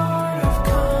heart I've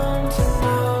come to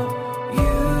know.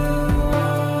 You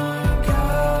are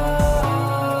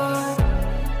God.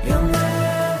 You'll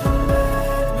never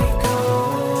let me go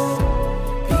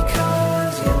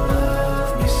because you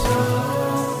love me so.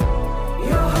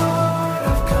 Your heart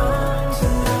I've come to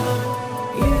know.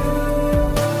 You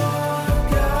are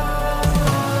God.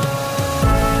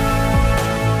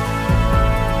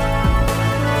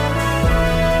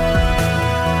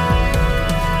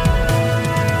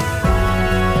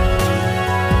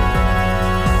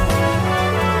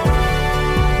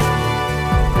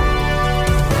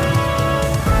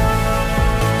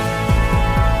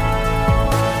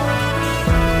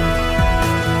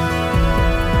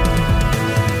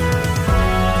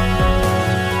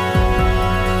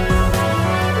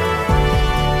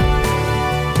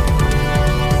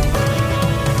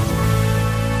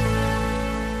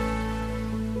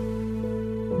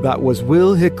 That was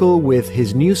Will Hickel with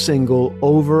his new single,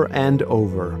 Over and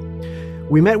Over.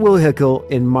 We met Will Hickel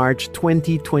in March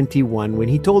 2021 when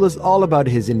he told us all about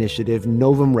his initiative,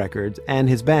 Novum Records, and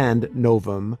his band,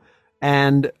 Novum,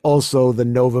 and also the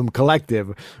Novum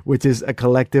Collective, which is a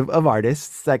collective of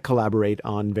artists that collaborate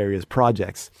on various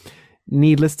projects.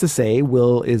 Needless to say,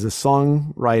 Will is a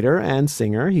songwriter and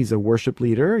singer. He's a worship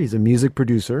leader. He's a music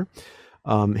producer.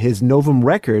 His Novum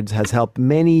Records has helped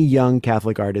many young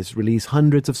Catholic artists release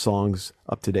hundreds of songs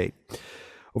up to date.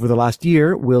 Over the last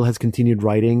year, Will has continued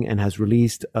writing and has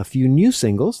released a few new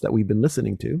singles that we've been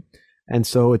listening to. And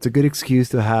so it's a good excuse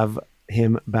to have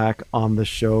him back on the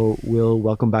show. Will,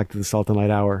 welcome back to the Salt and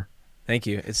Light Hour. Thank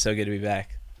you. It's so good to be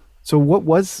back. So what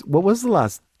was the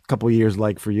last couple of years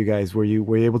like for you guys? Were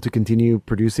you able to continue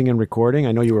producing and recording?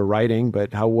 I know you were writing,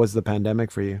 but how was the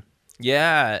pandemic for you?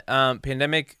 Yeah,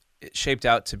 pandemic shaped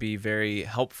out to be very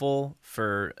helpful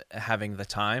for having the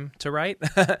time to write.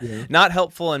 Yeah. Not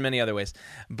helpful in many other ways,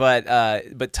 but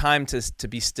time to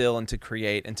be still and to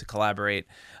create and to collaborate.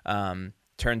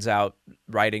 Turns out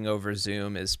writing over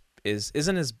Zoom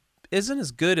isn't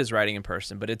as good as writing in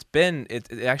person, but it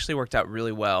actually worked out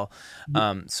really well.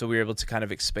 So we were able to kind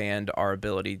of expand our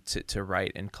ability to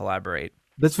write and collaborate.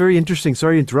 That's very interesting.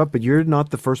 Sorry to interrupt, but you're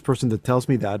not the first person that tells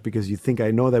me that, because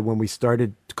I know that when we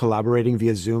started collaborating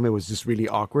via Zoom, it was just really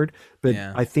awkward. But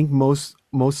Yeah. I think most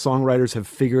songwriters have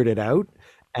figured it out.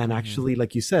 And actually,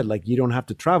 like you said, like you don't have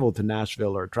to travel to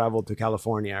Nashville or travel to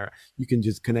California. Or you can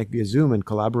just connect via Zoom and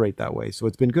collaborate that way. So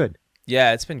it's been good.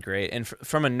 Yeah, it's been great. And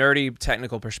from a nerdy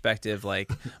technical perspective,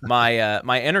 like my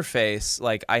interface,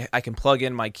 like I can plug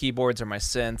in my keyboards or my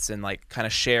synths and like kind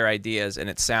of share ideas, and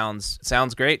it sounds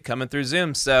great coming through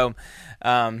Zoom. So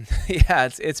yeah,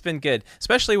 it's been good,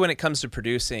 especially when it comes to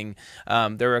producing.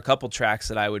 There were a couple tracks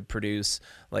that I would produce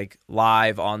like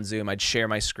live on Zoom. I'd share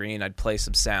my screen, I'd play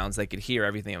some sounds, they could hear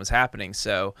everything that was happening.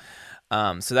 So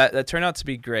that turned out to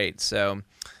be great. So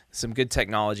some good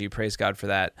technology, praise God for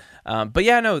that. But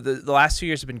yeah, no, the last 2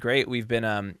 years have been great. We've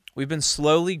been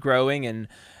slowly growing, and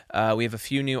we have a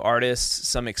few new artists,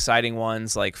 some exciting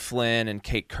ones like Flynn and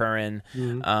Kate Curran,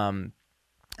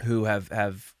 who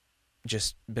have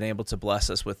just been able to bless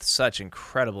us with such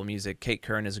incredible music. Kate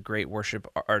Curran is a great worship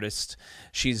artist.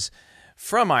 She's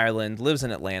from Ireland, lives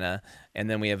in Atlanta, and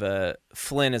then we have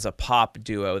Flynn is a pop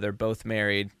duo. They're both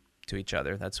married to each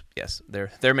other.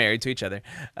 They're married to each other,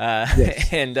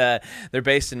 Yes. and they're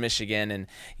based in Michigan, and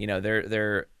you know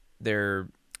they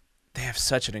have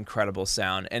such an incredible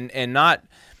sound, and not,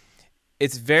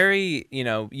 it's very, you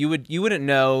know, you wouldn't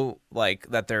know like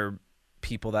that they're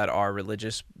people that are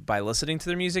religious by listening to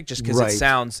their music, just because Right.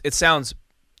 it sounds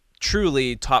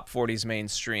truly top 40s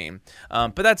mainstream.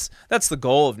 But that's the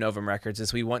goal of Novum Records,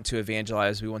 is we want to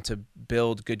evangelize, we want to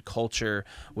build good culture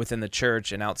within the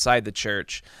church and outside the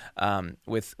church,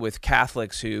 with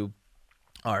Catholics who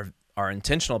are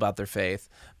intentional about their faith,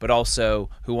 but also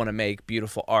who want to make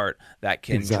beautiful art that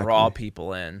can Exactly. draw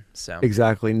people in. So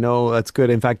Exactly. No, that's good.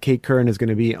 In fact, Kate Curran is going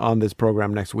to be on this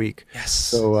program next week. yes.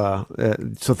 So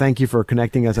thank you for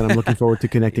connecting us, and I'm looking forward to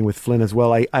connecting with Flynn as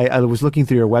well. I was looking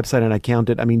through your website and I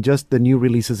counted, I mean, just the new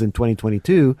releases in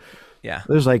 2022, Yeah.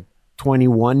 there's like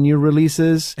 21 new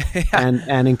releases,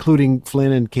 and including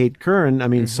Flynn and Kate Kern. I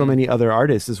mean, so many other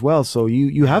artists as well. So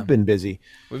you have been busy.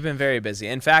 We've been very busy.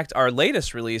 In fact, our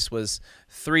latest release was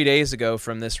 3 days ago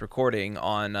from this recording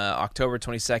on October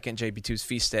 22nd, JP2's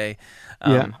Feast Day.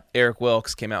 Eric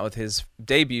Wilkes came out with his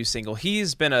debut single.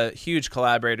 He's been a huge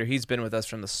collaborator. He's been with us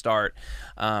from the start.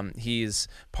 He is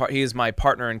my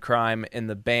partner in crime in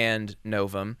the band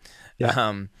Novum.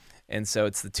 And so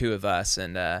it's the two of us,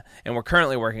 and we're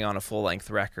currently working on a full-length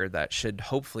record that should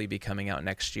hopefully be coming out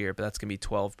next year, but that's going to be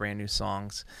 12 brand new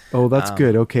songs. Oh, that's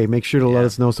good. Okay, make sure to let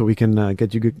us know so we can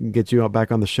get you back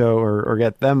on the show, or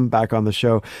get them back on the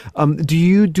show. Do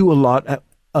you do a lot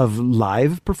of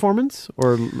live performance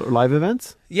or live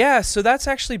events? Yeah, so that's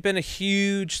actually been a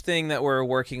huge thing that we're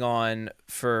working on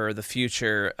for the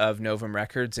future of Novum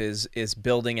Records is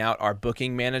building out our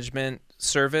booking management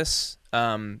service.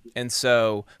 And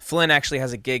so Flynn actually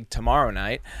has a gig tomorrow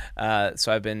night. So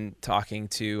I've been talking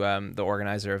to the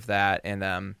organizer of that,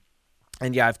 and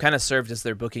yeah, I've kind of served as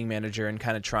their booking manager and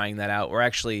kind of trying that out.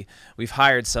 We've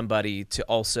hired somebody to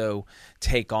also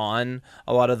take on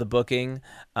a lot of the booking.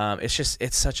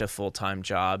 It's such a full-time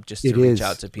job just to reach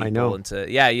out to people and to,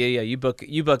 you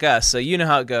book us. So you know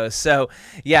how it goes. So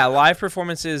yeah, live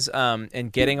performances,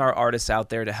 and getting our artists out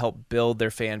there to help build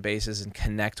their fan bases and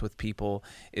connect with people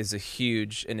is a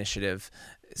huge initiative.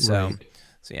 So, right.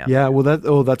 So yeah. Yeah,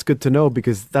 well, that's good to know,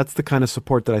 because that's the kind of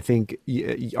support that I think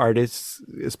artists,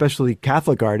 especially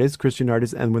Catholic artists, Christian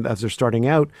artists, and as they're starting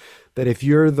out, that if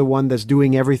you're the one that's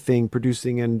doing everything,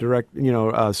 producing and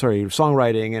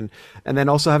songwriting, and then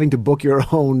also having to book your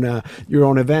own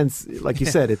events, like you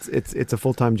said, it's a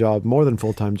full-time job, more than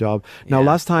full-time job. Now,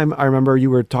 last time I remember you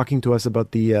were talking to us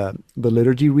about the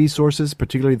liturgy resources,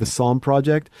 particularly the Psalm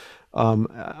Project.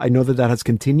 I know that has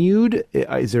continued.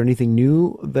 Is there anything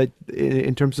new that,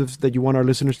 in terms of, that you want our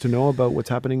listeners to know about what's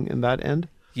happening in that end?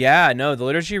 Yeah, no, the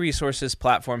Liturgy Resources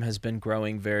platform has been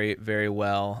growing very, very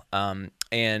well.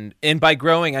 And by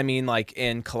growing, I mean like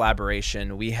in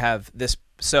collaboration. We have this.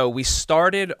 So we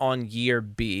started on year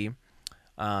B,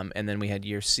 and then we had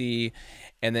year C,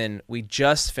 and then we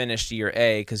just finished year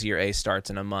A, because year A starts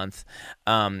in a month.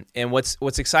 And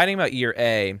what's exciting about year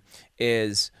A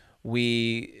is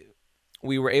we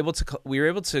were able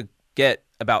to get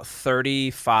about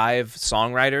 35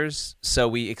 songwriters. So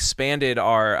we expanded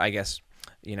our, I guess,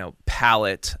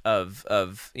 palette of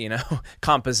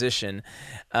composition.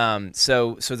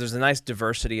 So there's a nice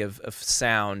diversity of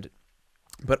sound,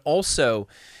 but also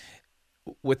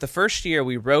with the first year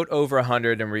we wrote over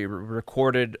 100 and we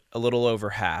recorded a little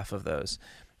over half of those.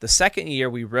 The second year,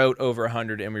 we wrote over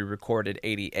 100 and we recorded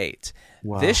 88.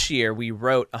 Wow. This year, we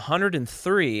wrote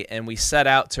 103 and we set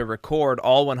out to record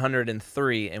all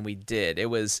 103, and we did. It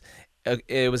was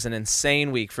an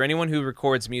insane week. For anyone who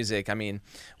records music, I mean,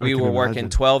 we were working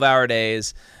 12-hour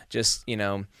days. Just,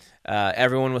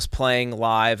 everyone was playing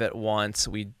live at once.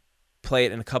 We play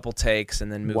it in a couple takes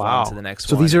and then move on to the next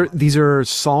one. So these are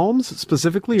psalms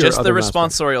specifically, or just the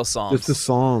responsorial psalms? Just the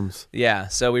psalms. Yeah.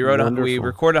 So we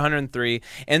recorded 103,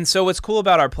 and so what's cool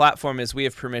about our platform is we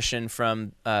have permission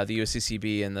from the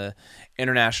USCCB and the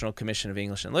International Commission of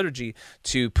English and Liturgy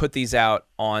to put these out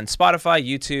on Spotify,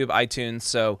 YouTube, iTunes.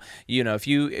 So if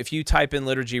you type in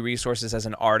Liturgy Resources as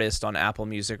an artist on Apple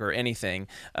Music or anything,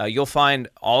 you'll find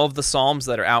all of the psalms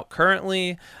that are out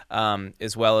currently,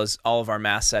 as well as all of our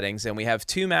mass settings. And we have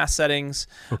 2 mass settings.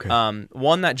 Okay.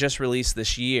 One that just released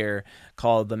this year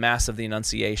called the Mass of the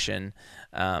Annunciation.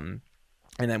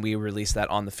 And then we released that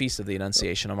on the Feast of the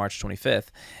Annunciation on March 25th.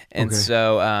 And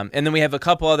so, and then we have a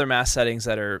couple other mass settings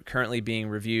that are currently being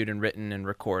reviewed and written and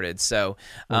recorded. So,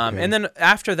 and then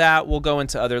after that, we'll go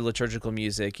into other liturgical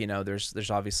music.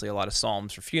 There's obviously a lot of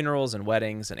psalms for funerals and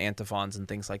weddings and antiphons and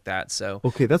things like that. So,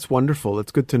 okay, that's wonderful.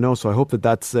 That's good to know. So I hope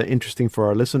that's interesting for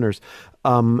our listeners.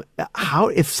 How,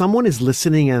 if someone is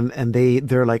listening and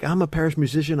they're like, I'm a parish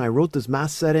musician, I wrote this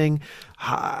mass setting,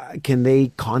 can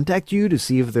they contact you to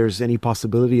see if there's any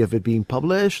possibility of it being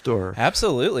published? Or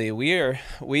absolutely, we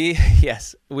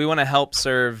want to help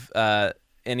serve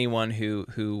anyone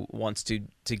who wants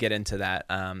to get into that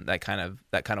kind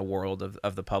of world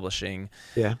of the publishing.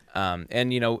 Yeah.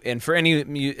 And for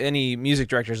any music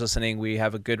directors listening, we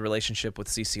have a good relationship with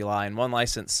CCLI and One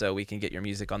License, so we can get your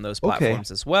music on those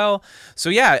platforms as well. So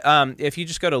yeah, if you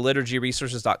just go to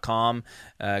liturgyresources.com,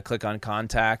 click on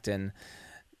contact,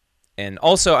 and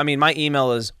also, I mean, my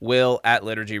email is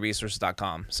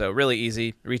will@liturgyresources.com. So really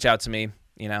easy. Reach out to me.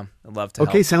 I'd love to help.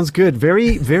 Okay, sounds good.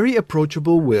 Very, very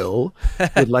approachable Will.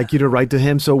 Would like you to write to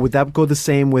him. So would that go the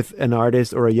same with an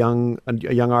artist or a young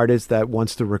artist that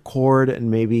wants to record and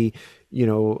maybe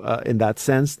in that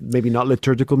sense, maybe not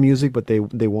liturgical music, but they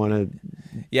want to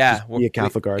be a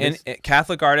Catholic artist.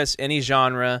 Catholic artist, any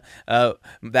genre.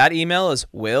 That email is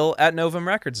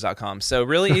will@novumrecords.com. So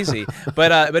really easy.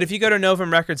 But if you go to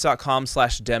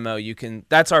novumrecords.com/demo,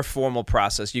 that's our formal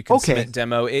process. You can submit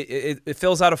demo. It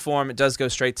fills out a form. It does go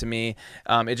straight to me.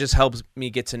 It just helps me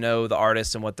get to know the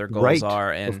artist and what their goals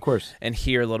are, and of course, and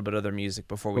hear a little bit of their music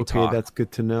before we talk. Okay, that's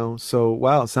good to know. So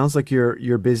wow, it sounds like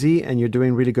you're busy and you're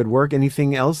doing really good work.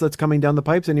 Anything else that's coming down the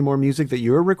pipes? Any more music that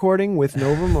you're recording with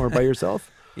Novum or by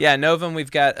yourself? Yeah, Novum,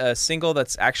 we've got a single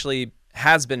that's actually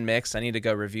has been mixed. I need to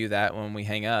go review that when we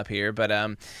hang up here. But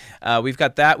we've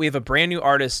got that. We have a brand new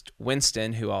artist,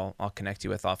 Winston, who I'll connect you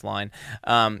with offline.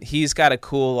 He's got a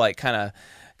cool, like, kind of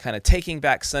Taking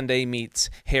Back Sunday meets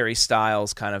Harry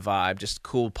Styles kind of vibe. Just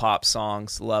cool pop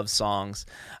songs, love songs.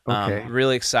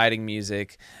 Really exciting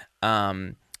music.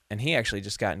 And he actually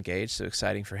just got engaged, so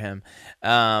exciting for him.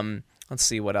 Let's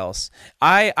see what else.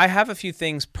 I have a few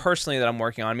things personally that I'm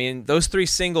working on. I mean, those 3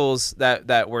 singles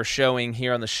that we're showing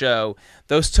here on the show,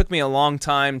 those took me a long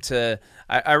time to.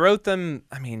 I wrote them.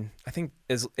 I mean, I think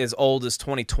as old as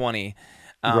 2020.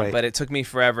 Right. But it took me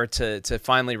forever to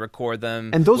finally record them.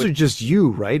 And those are just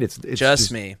you, right? It's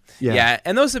just me. Yeah.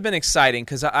 And those have been exciting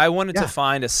because I wanted to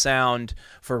find a sound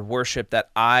for worship that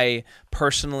I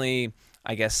personally,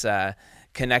 I guess,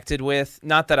 connected with.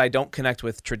 Not that I don't connect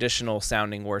with traditional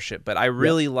sounding worship, but I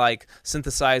really like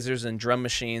synthesizers and drum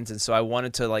machines, and so I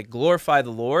wanted to like glorify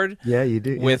the Lord. Yeah, you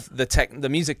do. With the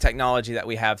music technology that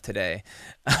we have today.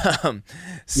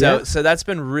 So that's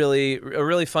been a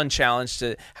really fun challenge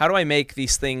to how do I make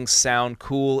these things sound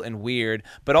cool and weird,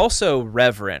 but also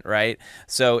reverent, right?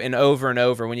 So in Over and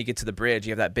Over, when you get to the bridge,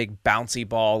 you have that big bouncy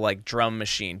ball like drum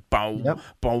machine, boom,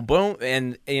 boom, boom,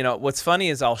 and what's funny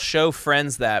is I'll show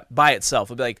friends that by itself.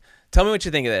 I'll be like, tell me what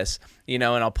you think of this, and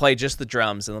I'll play just the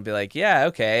drums, and they'll be like, yeah,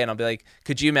 okay, and I'll be like,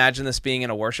 could you imagine this being in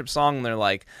a worship song? And they're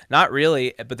like, not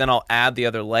really, but then I'll add the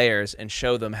other layers and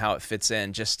show them how it fits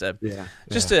in, just to,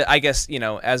 I guess,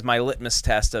 as my litmus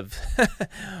test of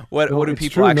what do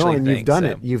people actually think.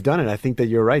 You've done it. I think that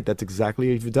you're right. That's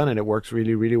exactly what you've done, and it works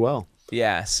really, really well.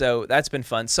 Yeah, so that's been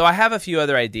fun. So I have a few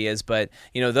other ideas, but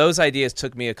those ideas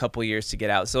took me a couple years to get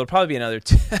out. So it'll probably be another,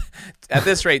 at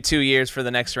this rate, 2 years for the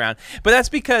next round. But that's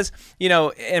because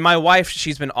and my wife,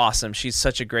 she's been awesome. She's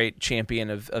such a great champion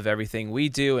of everything we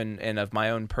do and of my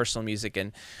own personal music.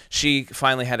 And she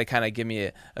finally had to kind of give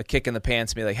me a kick in the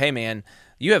pants and be like, hey man,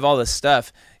 you have all this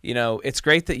stuff. It's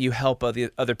great that you help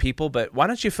other people, but why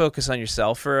don't you focus on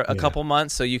yourself for a couple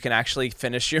months so you can actually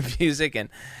finish your music? And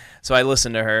so I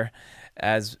listened to her.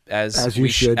 As we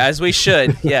should,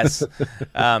 yes.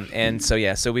 And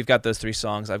so we've got those 3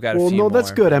 songs. I've got a few more.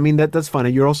 That's good. I mean, that's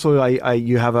fine. You're also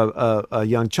you have a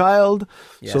young child,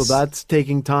 so that's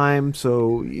taking time.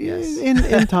 So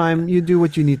in time, you do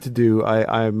what you need to do.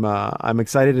 I'm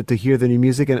excited to hear the new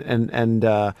music and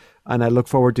I look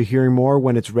forward to hearing more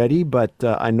when it's ready. But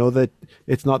I know that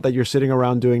it's not that you're sitting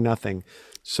around doing nothing.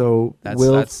 So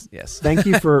thank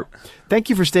you for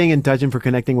staying in touch and for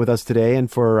connecting with us today, and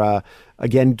for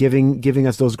again giving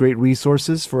us those great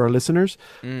resources for our listeners.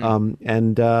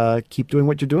 And keep doing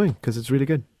what you're doing because it's really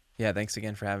good. Yeah, thanks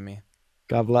again for having me.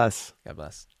 God bless. God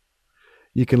bless.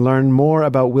 You can learn more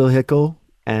about Will Hickel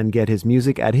and get his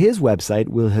music at his website,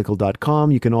 willhickel.com.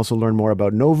 You can also learn more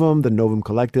about Novum, the Novum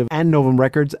Collective, and Novum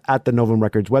Records at the Novum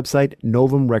Records website,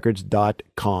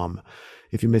 novumrecords.com.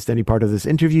 If you missed any part of this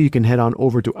interview, you can head on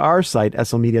over to our site,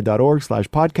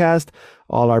 slmedia.org/podcast.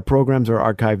 All our programs are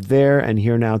archived there. And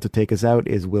here now to take us out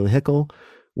is Will Hickel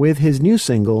with his new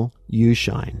single, You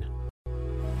Shine.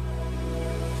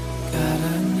 God,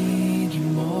 I need you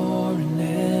more in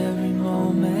every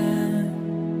moment.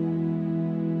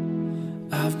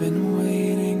 I've been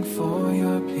waiting for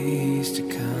your peace to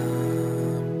come.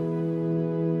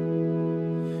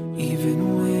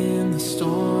 Even when the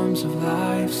storms of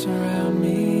life surround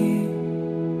me,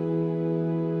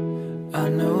 I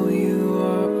know you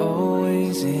are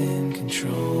always in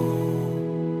control.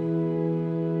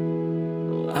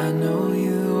 I know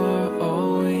you are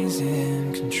always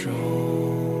in control.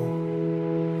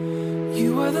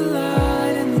 You are the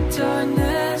light in the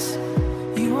darkness.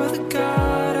 You are the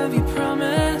God of your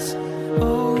promise.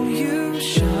 Oh, you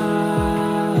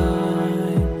shine.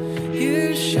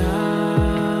 You shine.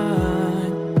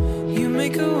 You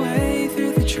make a way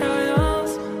through the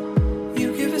trials.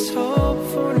 You give us hope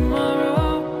for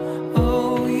tomorrow.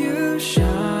 Oh, you shine.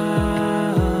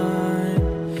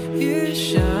 You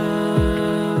shine.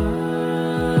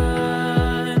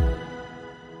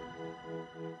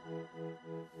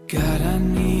 God, I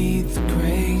need the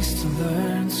grace to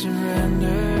learn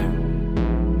surrender.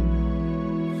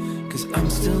 'Cause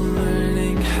still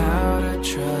learning how to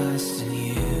trust in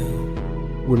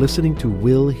you. We're listening to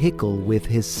Will Hickel with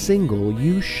his single,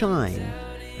 You Shine.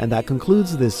 And that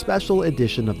concludes this special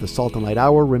edition of the Salt and Light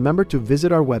Hour. Remember to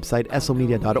visit our website,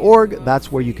 slmedia.org.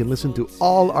 That's where you can listen to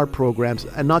all our programs,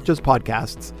 and not just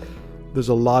podcasts. There's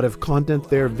a lot of content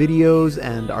there, videos,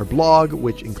 and our blog,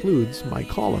 which includes my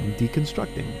column,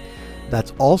 Deconstructing.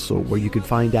 That's also where you can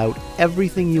find out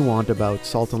everything you want about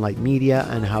Salt and Light Media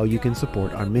and how you can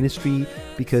support our ministry,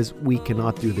 because we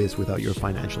cannot do this without your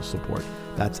financial support.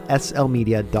 That's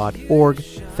slmedia.org.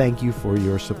 Thank you for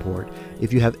your support.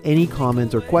 If you have any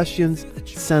comments or questions,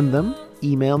 send them.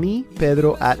 Email me,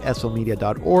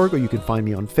 pedro@slmedia.org, or you can find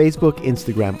me on Facebook,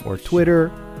 Instagram, or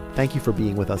Twitter. Thank you for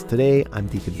being with us today. I'm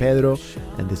Deacon Pedro,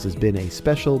 and this has been a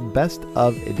special Best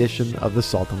of edition of the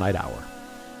Salt and Light Hour.